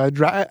to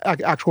the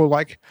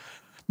actual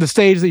the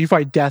stage that you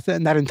fight death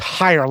in, that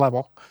entire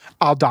level,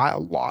 I'll die a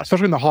lot,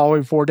 especially in the hallway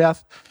before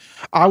death.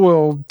 I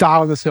will die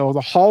on this hill.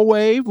 The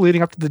hallway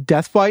leading up to the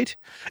death fight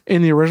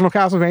in the original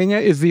Castlevania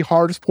is the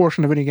hardest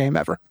portion of any game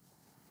ever.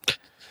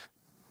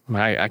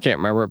 I can't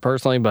remember it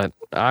personally, but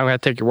I'm going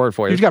to take your word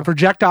for it. You've got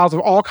projectiles of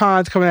all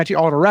kinds coming at you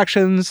all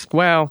directions.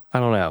 Well, I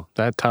don't know.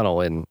 That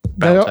tunnel in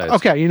Battletoads.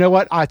 Okay, you know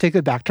what? I take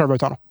it back. Turbo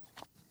Tunnel.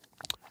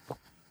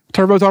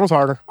 Turbo Tunnel's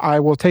harder. I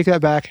will take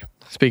that back.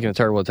 Speaking of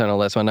Turbo Tunnel,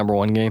 that's my number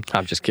 1 game.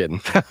 I'm just kidding.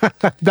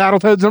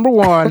 Battletoads number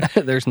 1.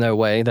 There's no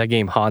way. That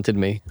game haunted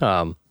me.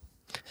 The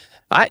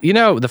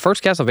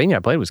first Castlevania I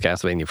played was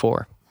Castlevania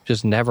 4.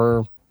 Just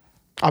never.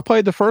 I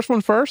played the first one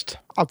first.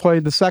 I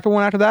played the second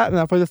one after that, and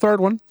I played the third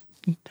one.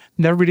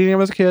 Never beat any of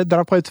them as a kid. Then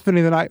I played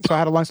Symphony of the Night, so I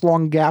had a nice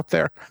long gap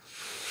there.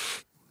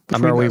 I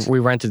remember we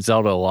rented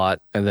Zelda a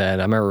lot, and then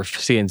I remember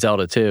seeing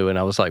Zelda 2, and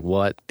I was like,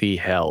 what the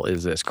hell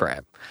is this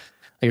crap?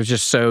 It was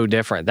just so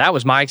different. That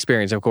was my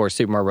experience. Of course,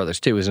 Super Mario Brothers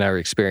 2 was another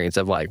experience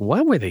of what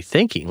were they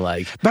thinking?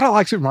 But I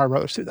like Super Mario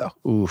Brothers 2, though.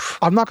 Oof.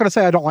 I'm not going to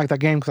say I don't like that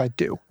game because I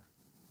do.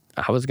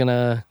 I was going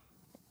to,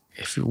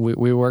 if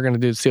we were going to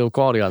do sealed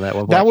quality on that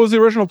one. That was the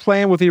original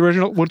plan with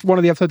one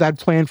of the episodes I had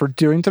planned for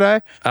doing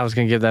today. I was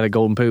going to give that a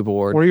Golden Poop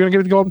award. Were you going to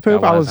give it the Golden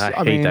Poop?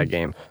 I hate that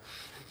game.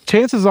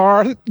 Chances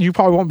are you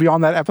probably won't be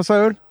on that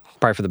episode.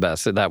 Probably for the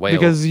best that way.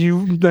 Because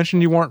you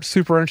mentioned you weren't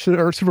super interested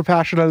or super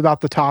passionate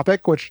about the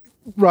topic, which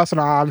Russ and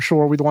I'm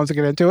sure we're the ones that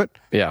get into it.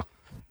 Yeah.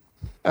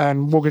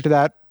 And we'll get to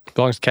that. As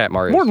long as Cat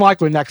Mario. More than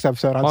likely next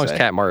episode, as long as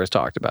Cat Mario's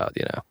talked about,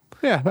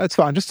 Yeah, that's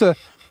fine.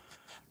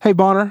 Hey,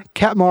 Bonner,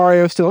 Cat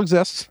Mario still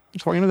exists.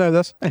 Just want you to know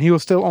this. And he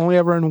was still only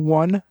ever in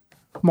 1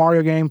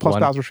 Mario game plus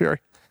Bowser's Fury.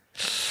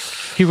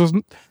 He was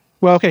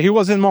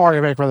in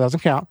Mario Maker, but that doesn't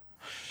count.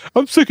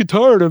 I'm sick and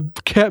tired of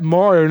Cat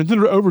Mario, and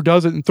Nintendo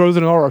overdoes it and throws it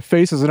in all our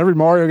faces in every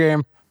Mario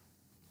game.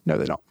 No,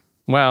 they don't.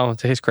 Well,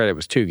 to his credit, it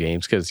was 2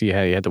 games because he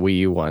had the Wii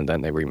U one,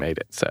 then they remade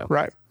it. So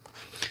right,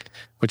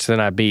 which then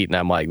I beat, and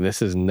I'm like,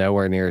 this is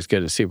nowhere near as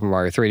good as Super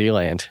Mario 3D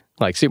Land.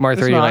 Super Mario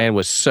 3D Land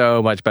was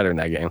so much better than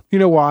that game. You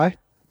know why?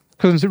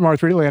 Because in Super Mario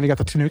 3D Land, you got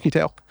the Tanuki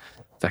tail.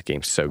 That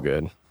game's so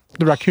good.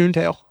 The raccoon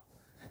tail.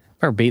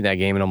 I remember beating that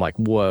game, and I'm like,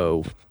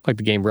 whoa! The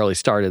game really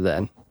started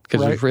then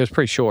because it was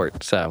pretty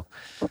short. So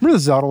remember the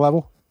Zelda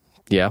level?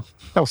 Yeah,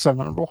 that was so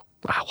memorable.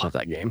 I love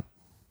that game.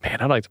 Man,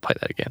 I'd like to play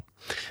that again.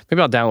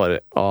 Maybe I'll download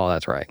it. Oh,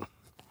 that's right.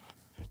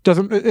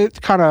 It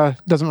kind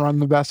of doesn't run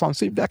the best on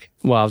Steam Deck.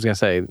 Well, I was gonna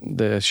say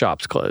the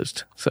shop's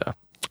closed. So,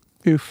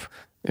 oof.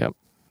 Yep.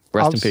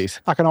 Rest in peace.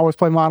 I can always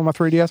play mine on my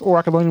 3DS, or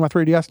I can loan you my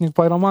 3DS and you can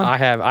play it on mine. I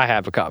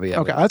have a copy of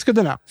it. Okay, that's good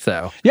to know.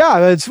 So yeah,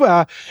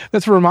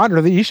 that's a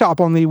reminder. The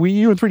eShop on the Wii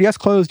U and 3DS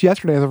closed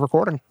yesterday as of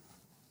recording.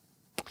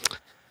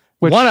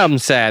 One of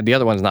them's sad. The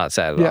other one's not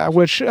sad at all. Yeah,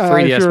 which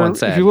 3DS one's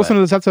sad. If you listen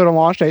to this episode on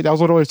launch date, that was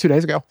literally 2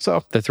 days ago.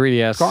 So the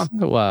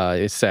 3DS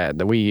is sad.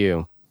 The Wii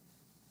U.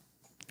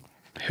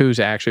 Who's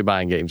actually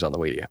buying games on the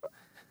Wii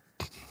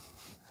U?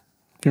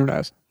 Who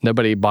knows?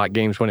 Nobody bought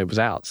games when it was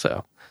out.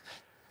 So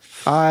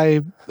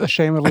I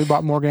ashamedly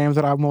bought more games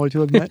than I'm willing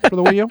to admit for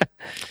the Wii U.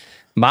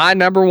 My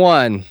number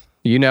 1.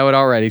 You know it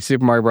already.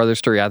 Super Mario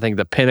Brothers 3. I think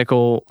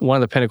one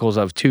of the pinnacles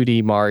of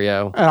 2D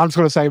Mario. And I'm just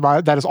going to say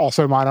that is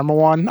also my number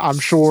 1.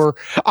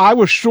 I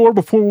was sure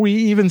before we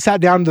even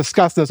sat down to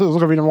discuss this, it was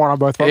going to be number 1 on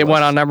both of us. It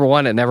went on number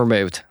 1. It never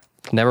moved.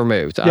 Never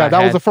moved. Yeah,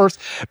 that was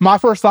my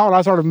first thought when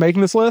I started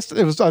making this list.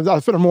 It was I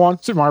put number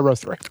 1, Super Mario Bros.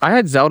 3. I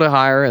had Zelda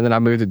higher, and then I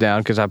moved it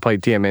down because I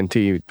played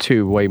TMNT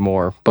 2 way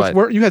more. But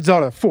you had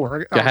Zelda at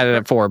 4. I had it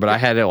at 4, but I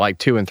had it like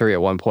 2 and 3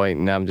 at one point,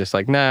 and I'm just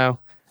like, no.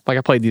 Like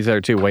I played these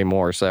other 2 way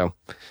more. So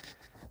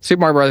Super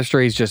Mario Bros.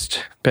 3 is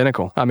just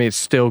pinnacle. I mean, it's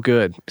still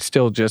good. It's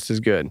still just as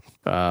good.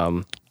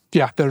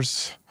 Yeah,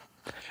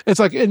 it's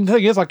like, and the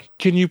thing is, like,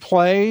 can you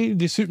play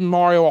the Super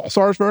Mario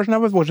All-Stars version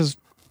of it, which is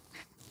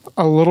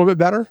a little bit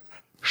better?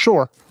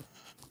 Sure.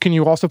 Can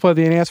you also play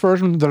the NES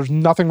version there's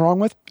nothing wrong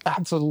with?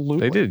 Absolutely.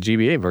 They did a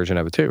GBA version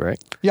of it too, right?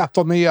 Yeah, it's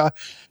on the, you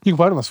can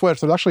play it on the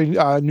Switch. There's actually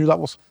new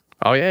levels.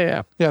 Oh,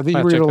 yeah. Yeah, the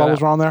regular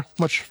levels are on there,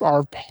 which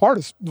are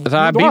hardest. So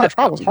I beat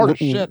that. Was hard as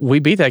shit. We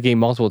beat that game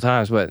multiple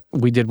times, but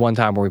we did one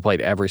time where we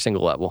played every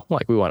single level.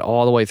 Like we went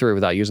all the way through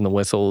without using the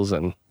whistles,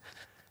 and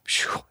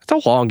it's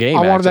a long game.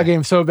 I wanted that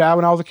game so bad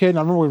when I was a kid, and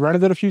I remember we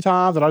rented it a few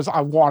times, and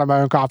I wanted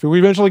my own copy. We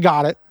eventually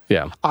got it.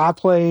 Yeah. I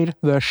played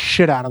the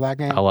shit out of that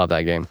game. I love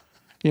that game.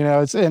 You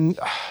know, it's in.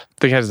 I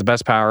think it has the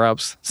best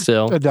power-ups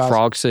still. It does.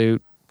 Frog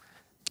suit.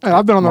 And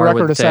I've been on the Mario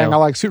record with as the saying tail. I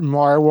like Super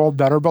Mario World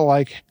better, but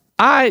like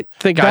I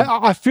think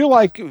I feel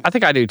like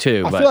I do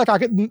too. I feel like I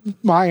could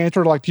my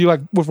answer to like do you like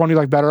which one do you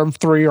like better,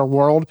 3 or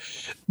World,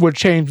 would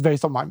change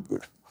based on my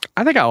mood.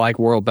 I think I like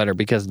World better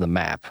because of the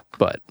map,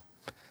 but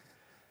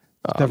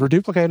Never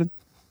duplicated.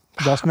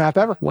 Best map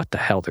ever. what the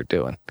hell they're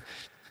doing.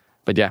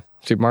 But yeah,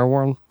 Super Mario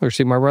World or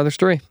Super Mario Brothers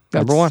 3,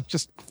 number 1.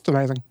 Just it's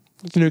amazing.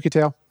 Tanuki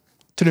tail,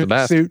 the Tanuki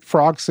best. suit,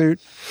 frog suit,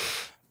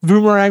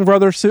 Boomerang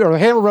Brothers suit, or the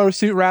Hammer Brothers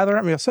suit rather.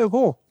 I mean, it's so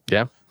cool.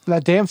 Yeah,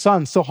 That damn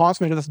sun still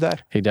haunts me to this day.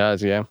 he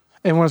does. Yeah,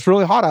 And when it's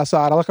really hot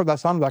outside, I look up that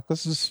sun, I'm like,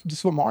 this is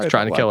what Mario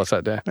trying to looked kill like. us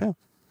that day. Yeah,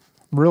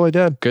 really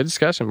did. Good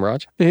discussion,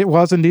 Raj. It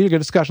was indeed a good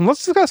discussion.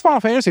 Let's discuss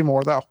Final Fantasy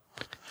more though,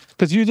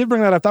 because you did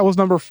bring that up. That was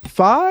number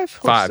 5.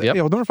 5, yep.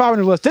 Yeah, number 5 on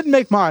your list. Didn't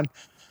make mine.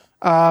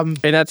 And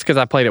that's because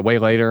I played it way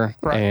later,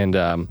 Right. and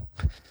I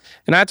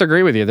have to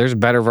agree with you. There's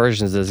better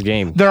versions of this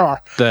game. There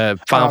are. The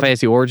Final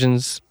Fantasy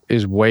Origins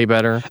is way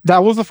better.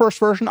 That was the first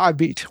version I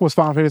beat. Was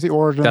Final Fantasy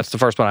Origins. That's the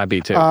first one I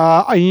beat too.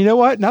 You know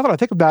what? Now that I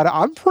think about it,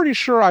 I'm pretty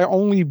sure I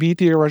only beat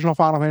the original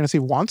Final Fantasy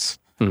once,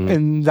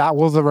 and that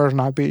was the version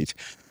I beat.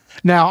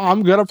 Now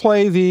I'm gonna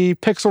play the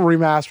Pixel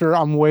remaster.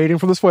 I'm waiting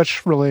for the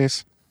Switch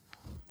release.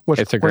 Which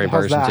It's a great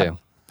has version that. too.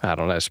 I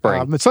don't know,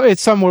 spring.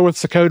 It's somewhere with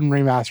Suikoden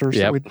remasters.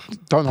 Yep. We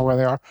don't know where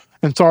they are.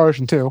 And Star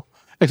Ocean 2.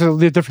 Except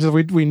the difference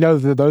is we know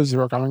that those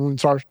are coming. And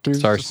Star Ocean 2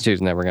 Star Ocean 2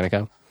 is never going to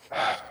come.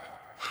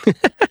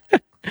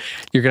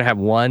 You're going to have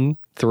 1,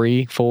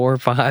 3, 4,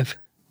 5,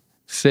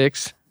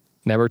 6,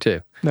 never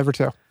 2. never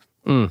 2.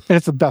 And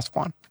it's the best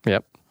one.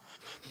 Yep.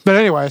 But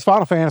anyway, it's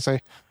Final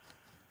Fantasy.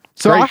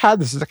 So Great. I had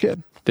this as a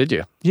kid. Did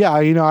you? Yeah,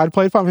 I'd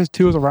played Final Fantasy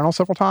 2 as a rental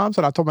several times,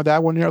 and I told my dad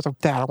one year, I was like,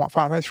 Dad, I want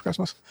Final Fantasy for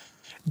Christmas.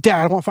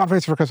 Dad, I want Final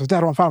Fantasy for Christmas.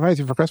 Dad, I want Final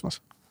Fantasy for Christmas.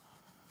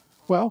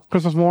 Well,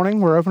 Christmas morning,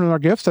 we're opening our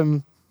gifts,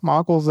 and my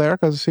uncle's there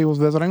because he was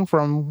visiting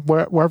from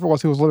wherever it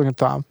was he was living at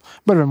the time.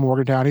 Might have been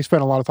Morgantown. He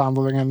spent a lot of time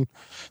living in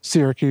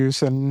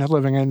Syracuse and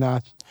living in,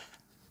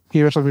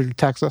 he eventually moved to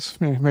Texas.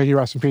 May he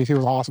rest in peace. He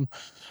was awesome.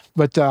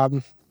 But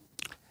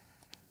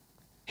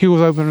he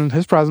was opening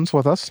his presents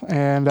with us,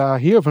 and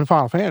he opened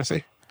Final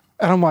Fantasy.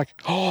 And I'm like,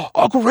 oh,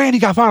 Uncle Randy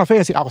got Final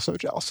Fantasy. I was so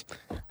jealous.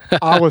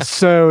 I was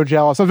so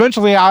jealous.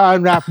 Eventually, I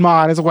unwrapped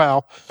mine as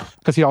well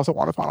because he also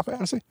wanted Final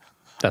Fantasy.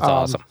 That's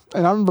awesome.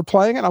 And I remember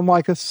playing it. And I'm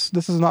like, this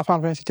is not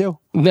Final Fantasy 2.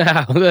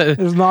 No.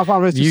 It's not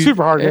Final Fantasy. It's a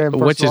super hard game.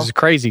 Which is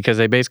crazy because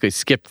they basically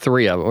skipped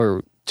 3 of them,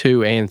 or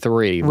 2 and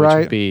 3, which Right.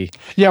 would be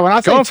Yeah, when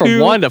I say going 2, from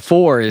 1 to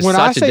 4 is when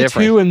such I a say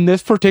difference. 2 in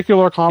this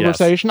particular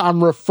conversation,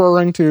 I'm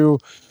referring to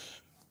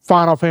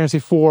Final Fantasy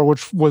 4,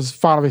 which was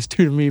Final Fantasy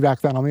 2 to me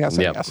back then on the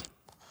SNES,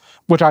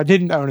 which I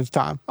didn't own at the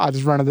time. I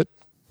just rented it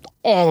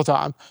all the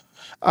time.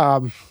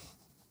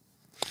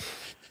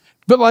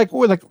 But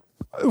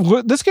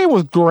this game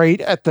was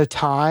great at the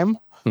time.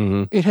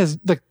 It has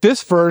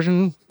this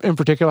version in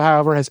particular,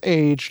 however, has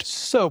aged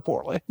so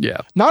poorly.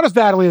 Yeah. Not as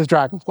badly as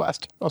Dragon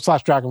Quest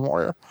 / Dragon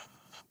Warrior,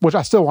 which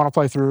I still want to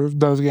play through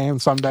those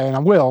games someday, and I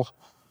will.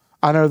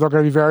 I know they're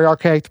going to be very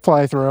archaic to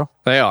play through.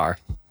 They are.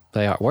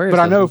 Where is But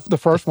I know the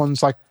first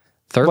one's like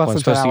third less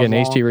one's than supposed to get 10 an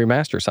hours HD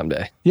remaster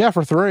someday. Yeah,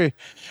 for 3.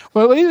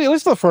 Well, at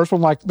least the first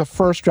one, like the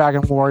first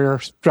Dragon Warrior,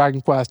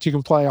 Dragon Quest, you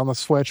can play on the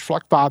Switch for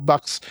like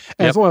 $5,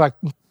 and it's only like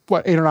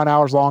 8 or 9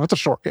 hours long. It's a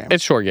short game.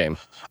 It's a short game.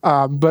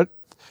 But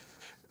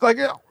like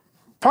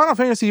Final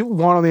Fantasy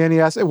 1 on the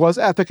NES, it was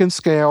epic in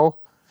scale.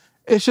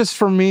 It's just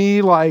for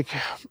me, like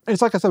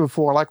it's like I said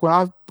before, like when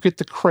I get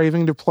the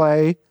craving to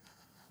play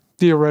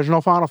the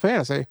original Final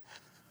Fantasy,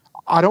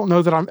 I don't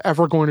know that I'm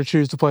ever going to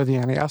choose to play the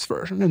NES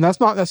version. And that's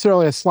not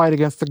necessarily a slight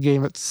against the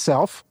game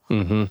itself.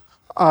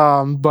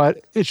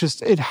 But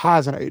it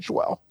hasn't aged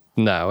well.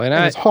 No, and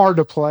it's hard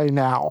to play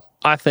now.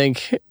 I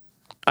think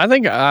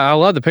I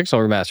love the Pixel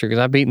remaster because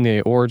I've beaten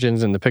the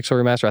Origins and the Pixel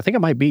remaster. I think I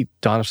might beat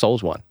Dawn of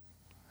Souls 1.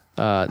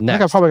 I think I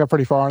Next, probably got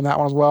pretty far on that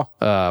one as well.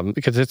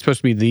 because it's supposed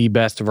to be the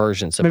best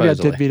version. Supposedly, Maybe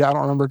I did beat it. I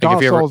don't remember. Dawn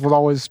of Souls was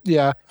always,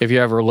 if you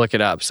ever look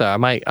it up. So I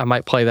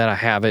might play that. I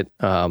have it.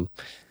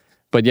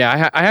 But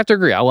yeah, I have to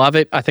agree. I love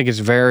it. I think I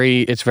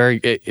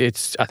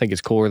think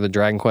it's cooler than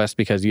Dragon Quest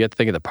because you have to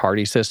think of the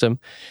party system.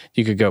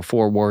 You could go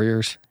 4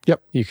 warriors.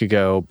 Yep. You could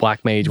go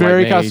black mage,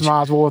 Very white mage.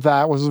 customizable with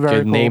that. Was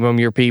very cool. Name them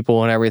your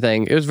people and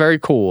everything. It was very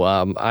cool.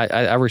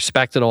 I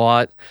respect it a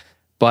lot,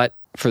 but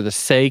for the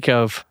sake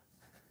of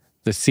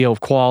the seal of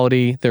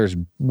quality, there's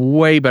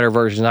way better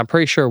versions. I'm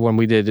pretty sure when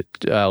we did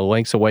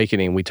Link's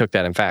Awakening, we took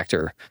that in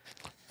factor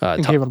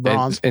And gave it a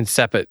bronze. and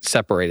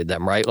separated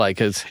them, right? Like,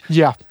 cause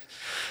Yeah.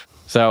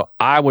 so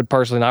I would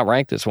personally not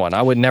rank this one.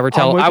 I would never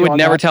tell. with you I would on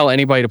never that. tell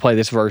anybody to play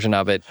this version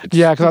of it.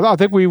 Yeah, because I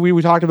think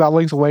we talked about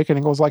Link's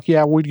Awakening. It was like,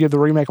 yeah, we'd give the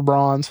remake a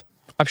bronze.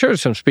 I'm sure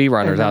there's some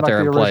speedrunners And then, out like, there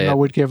the and play original, it.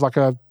 we'd give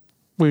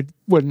we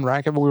wouldn't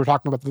rank it, but we were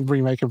talking about the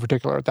remake in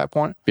particular at that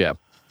point. Yeah,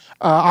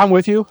 I'm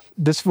with you.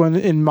 This one,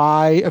 in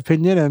my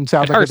opinion, and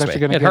sounds it like hurts it's me. actually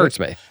going to It hurts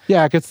me.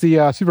 Yeah, it gets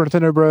the Super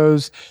Nintendo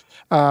Bros.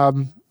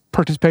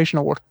 Participation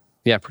Award.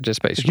 Yeah,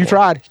 participation. You award.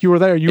 tried. You were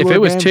there. If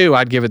it was 2,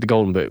 I'd give it the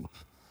Golden Boot.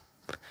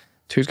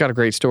 2's got a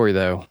great story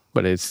though,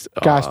 but it's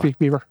Guys Speak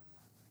Beaver.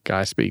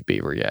 Guys Speak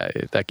Beaver. Yeah,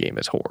 that game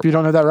is horrible. If you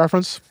don't know that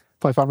reference,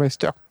 play Final Fantasy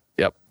 2.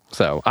 Yep.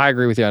 So I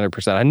agree with you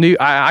 100%.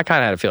 I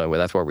kind of had a feeling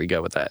that's where we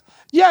go with that.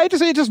 Yeah, it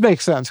just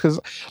makes sense because,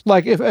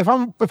 like, if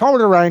I were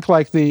to rank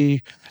like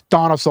the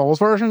Dawn of Souls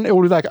version, it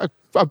would be like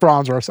a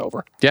bronze or a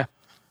silver. Yeah.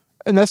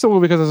 And that's still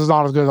because this is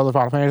not as good as other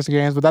Final Fantasy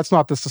games, but that's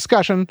not this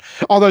discussion.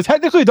 Although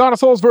technically, Dawn of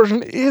Souls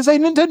version is a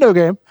Nintendo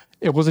game.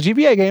 It was a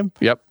GBA game.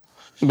 Yep.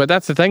 But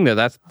that's the thing, though.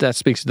 That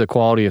speaks to the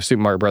quality of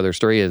Super Mario Brothers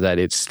 3 is that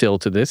it's still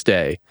to this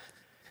day,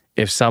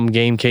 if some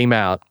game came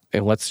out,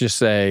 and let's just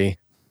say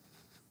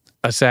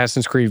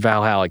Assassin's Creed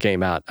Valhalla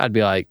came out, I'd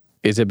be like,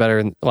 is it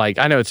better? Like,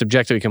 I know it's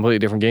objectively completely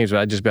different games, but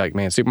I'd just be like,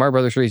 man, Super Mario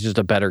Brothers 3 is just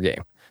a better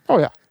game. Oh,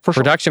 yeah. For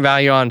sure. Production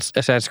value on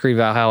Assassin's Creed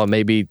Valhalla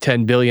may be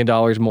 $10 billion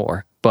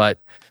more, but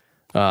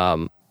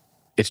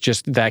it's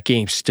just that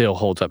game still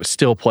holds up. It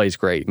still plays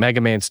great. Mega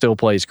Man still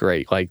plays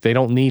great. Like, they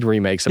don't need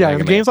remakes of Yeah, Mega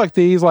the Man. games like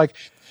these, like,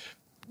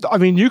 I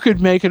mean, you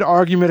could make an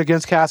argument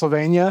against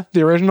Castlevania,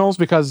 the originals,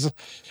 because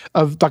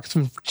of like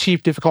some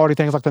cheap difficulty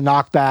things like the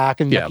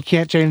knockback and like, you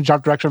can't change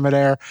jump direction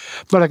midair.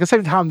 But at the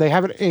same time, they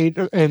haven't aged,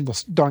 and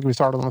don't get me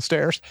started on the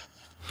stairs.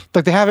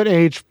 Like they haven't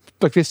aged,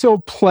 like they still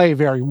play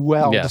very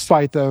well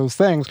despite those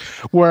things.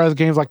 Whereas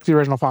games like the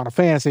original Final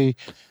Fantasy,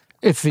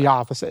 it's the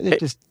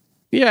opposite.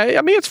 Yeah,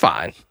 I mean, it's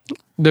fine.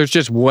 There's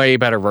just way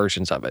better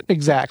versions of it.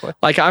 Exactly.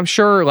 Like, I'm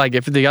sure, like,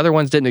 if the other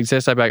ones didn't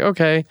exist, I'd be like,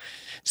 okay,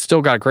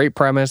 still got a great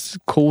premise,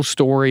 cool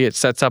story. It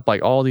sets up,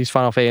 like, all these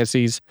Final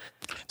Fantasies.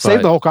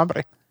 Saved the whole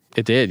company.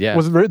 It did, yeah.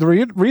 Was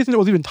the reason it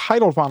was even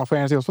titled Final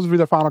Fantasy, it was supposed to be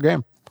their final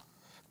game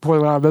before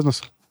they went out of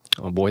business.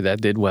 Oh, boy, that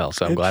did well,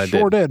 so I'm glad it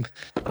sure did.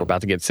 We're about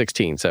to get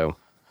 16, so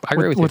I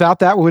agree with you. Without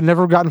that, we would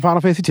never have gotten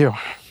Final Fantasy 2.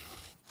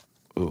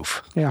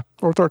 Oof. Yeah,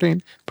 or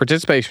 13.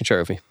 Participation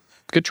trophy.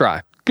 Good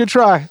try. Good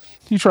try.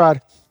 You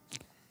tried.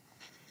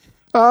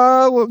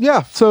 Well,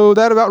 yeah, so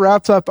that about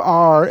wraps up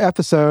our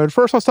episode.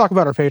 First, let's talk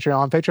about our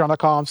Patreon,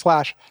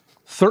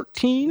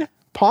 patreon.com/13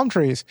 palm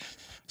trees.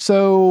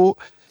 So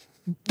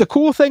the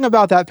cool thing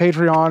about that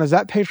Patreon is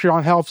that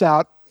Patreon helps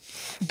out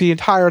the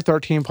entire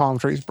 13 palm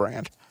trees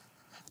brand.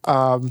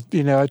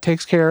 It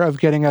takes care of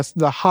getting us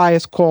the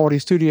highest quality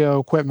studio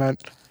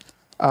equipment,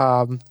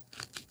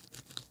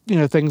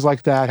 things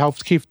like that.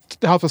 Helps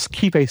us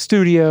keep a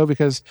studio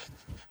because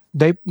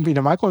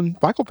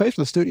Michael pays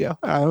for the studio.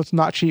 It's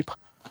not cheap.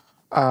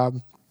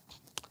 And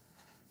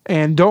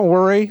don't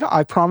worry,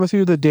 I promise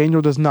you that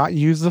Daniel does not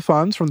use the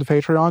funds from the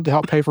Patreon to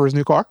help pay for his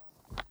new car.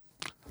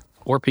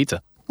 Or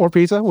pizza.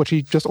 Which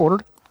he just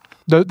ordered.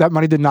 That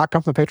money did not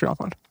come from the Patreon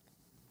fund.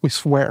 We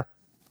swear.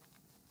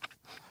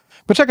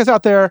 But check us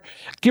out there.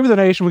 Give a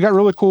donation. We got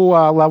really cool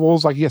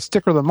levels, like you get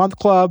Sticker of the Month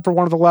Club for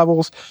one of the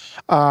levels.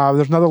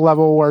 There's another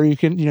level where you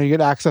can, you get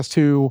access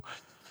to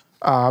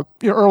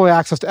your early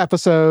access to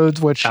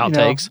episodes, which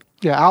outtakes.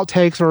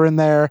 Outtakes are in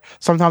there.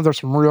 Sometimes there's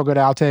some real good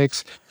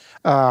outtakes.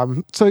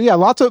 So yeah,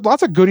 lots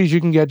of goodies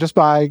you can get just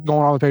by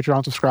going on the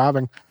Patreon,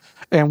 subscribing,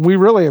 and we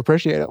really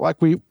appreciate it.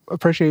 Like we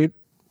appreciate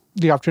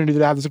the opportunity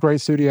to have this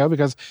great studio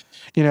because,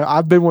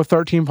 I've been with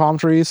 13 Palm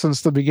Trees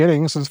since the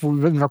beginning, since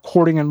we've been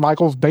recording in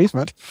Michael's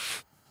basement.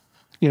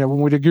 When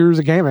we did Gurus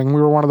of Gaming,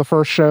 we were one of the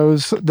first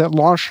shows that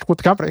launched with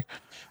the company,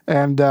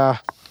 and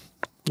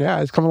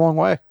it's come a long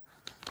way.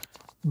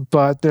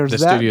 But there's the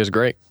studio is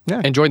great.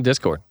 Yeah, and join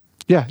Discord.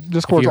 Yeah,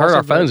 Discord. If you heard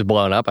our phones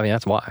blowing up, I mean,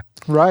 that's why.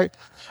 Right.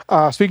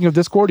 Speaking of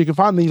Discord, you can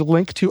find the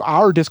link to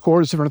our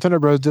Discord, the Super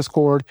Nintendo Bros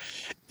Discord,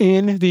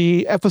 in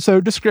the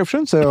episode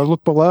description. So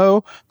look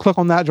below, click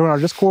on that, join our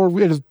Discord.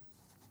 It is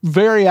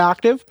very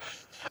active,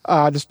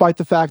 despite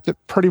the fact that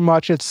pretty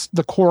much it's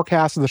the core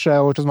cast of the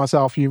show, which is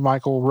myself, you,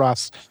 Michael,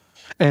 Russ,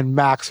 and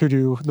Max, who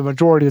do the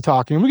majority of the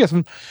talking. We get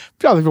some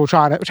other people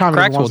chime in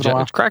every once in a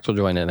while. Cracks will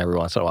join in every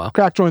once in a while.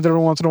 Crack joins every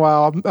once in a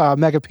while.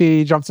 Mega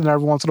P jumps in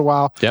every once in a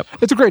while. Yep.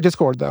 It's a great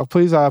Discord, though.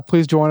 Please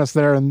join us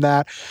there and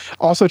that.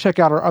 Also, check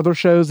out our other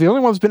shows. The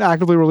only one that's been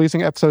actively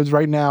releasing episodes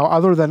right now,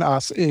 other than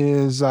us,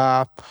 is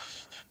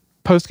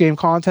post-game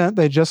content.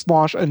 They just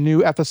launched a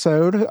new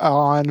episode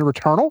on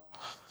Returnal.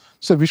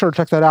 So be sure to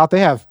check that out.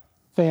 They have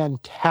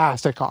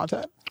fantastic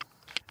content.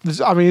 This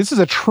is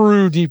a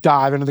true deep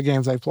dive into the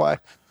games they play.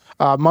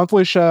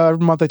 Monthly show.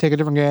 Every month they take a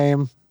different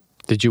game.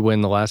 Did you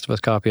win the Last of Us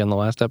copy on the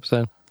last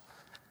episode?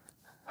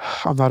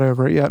 I'm not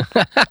over it yet.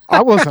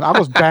 I wasn't. I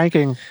was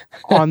banking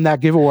on that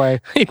giveaway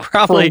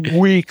for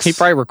weeks. He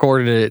probably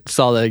recorded it,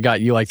 saw that it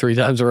got you like 3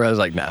 times in a row. I was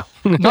like, no.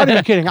 Not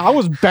even kidding. I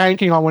was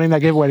banking on winning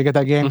that giveaway to get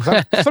that game.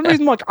 For some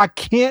reason, like, I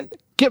can't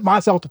get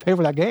myself to pay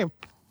for that game.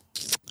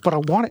 But I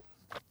want it.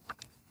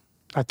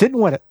 I didn't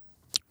win it.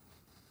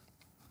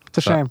 It's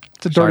a shame.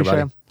 It's a dirty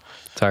shame.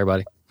 Sorry,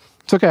 buddy.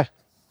 It's okay.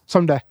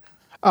 Someday.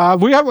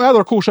 We have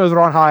other cool shows that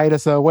are on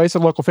hiatus.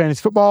 Wasted Local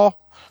Fantasy Football,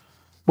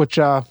 which...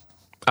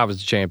 I was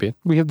the champion.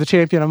 We have the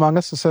champion among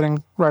us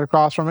sitting right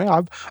across from me.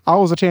 I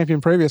was a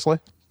champion previously,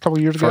 a couple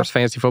of years ago. First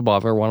fantasy football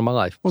I've ever won in my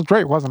life. It was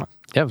great, wasn't it?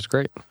 Yeah, it was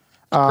great.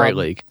 Great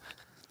league.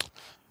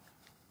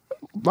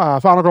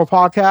 Final Girl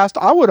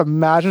Podcast. I would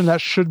imagine that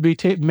should be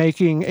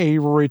making a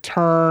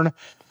return.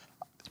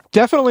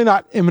 Definitely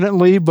not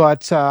imminently,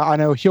 but I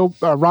know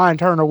Ryan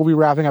Turner will be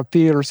wrapping up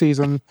theater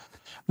season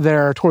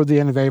there toward the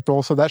end of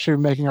April, so that should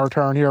be making a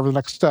return here over the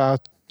next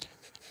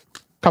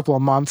couple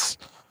of months.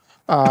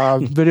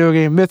 Video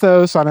Game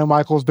Mythos. I know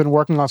Michael's been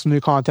working on some new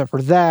content for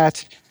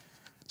that.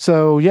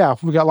 So yeah,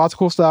 we got lots of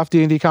cool stuff.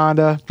 D&D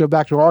Conda. Go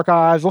back to our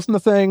archives, listen to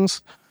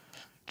things,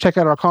 check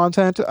out our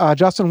content.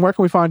 Justin, where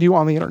can we find you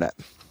on the internet?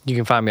 You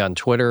can find me on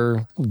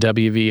Twitter,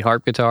 WV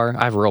Harp Guitar.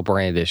 I have a real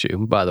brand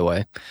issue, by the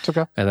way. It's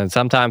okay. And then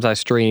sometimes I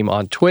stream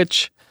on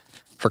Twitch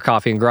for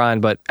Coffee and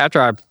Grind, but after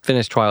I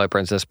finish Twilight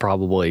Princess,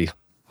 probably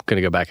going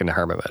to go back into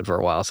hermit mode for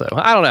a while. So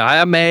I don't know.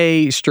 I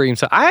may stream.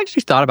 So I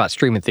actually thought about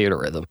streaming Theater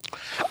Rhythm.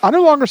 I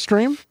no longer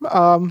stream.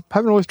 Haven't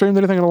really streamed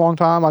anything in a long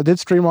time. I did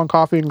stream on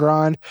Coffee and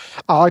Grind.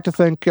 I like to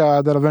think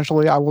that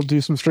eventually I will do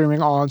some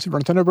streaming on Super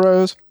Nintendo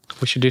Bros.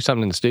 We should do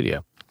something in the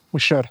studio. We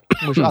should.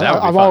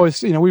 I've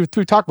always, we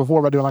talked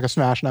before about doing like a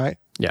Smash night.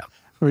 Yeah.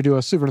 We do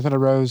a Super Nintendo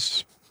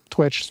Bros.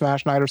 Twitch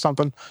Smash night or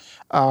something.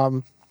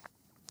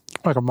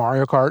 Like a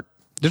Mario Kart.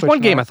 There's Twitch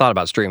one game night. I thought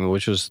about streaming,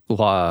 which was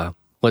Legend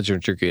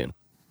of Dragoon.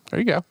 There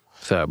you go.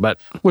 So, but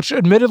which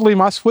admittedly,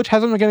 my Switch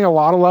hasn't been getting a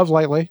lot of love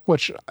lately,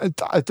 which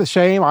it's a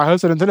shame. I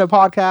host a Nintendo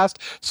podcast.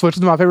 Switch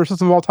is my favorite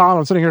system of all time.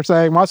 I'm sitting here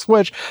saying my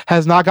Switch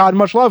has not gotten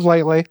much love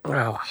lately.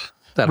 Oh,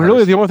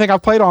 really, the only thing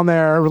I've played on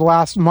there over the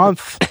last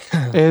month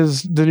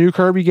is the new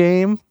Kirby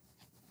game,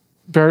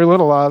 very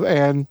little love,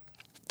 and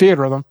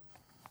Theater Rhythm,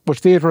 which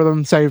Theater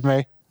Rhythm saved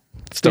me.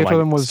 Still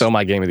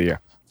my game of the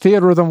year.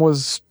 Theater Rhythm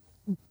was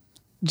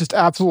just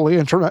absolutely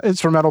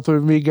instrumental to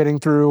me getting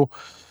through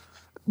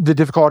the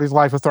difficulties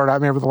life with Third Eye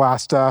over the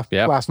last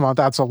month.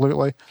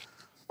 Absolutely.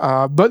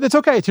 But it's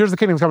okay. Tears of the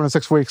Kingdom coming in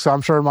 6 weeks, so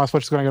I'm sure my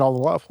Switch is going to get all the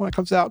love when it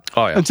comes out.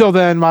 Oh, yeah. Until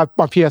then, my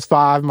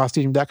PS5 and my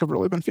Steam Deck have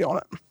really been feeling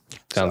it.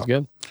 Sounds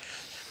good.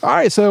 All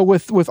right. So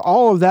with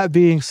all of that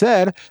being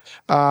said,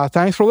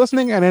 thanks for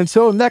listening. And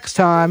until next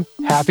time,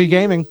 happy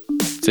gaming.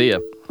 See ya.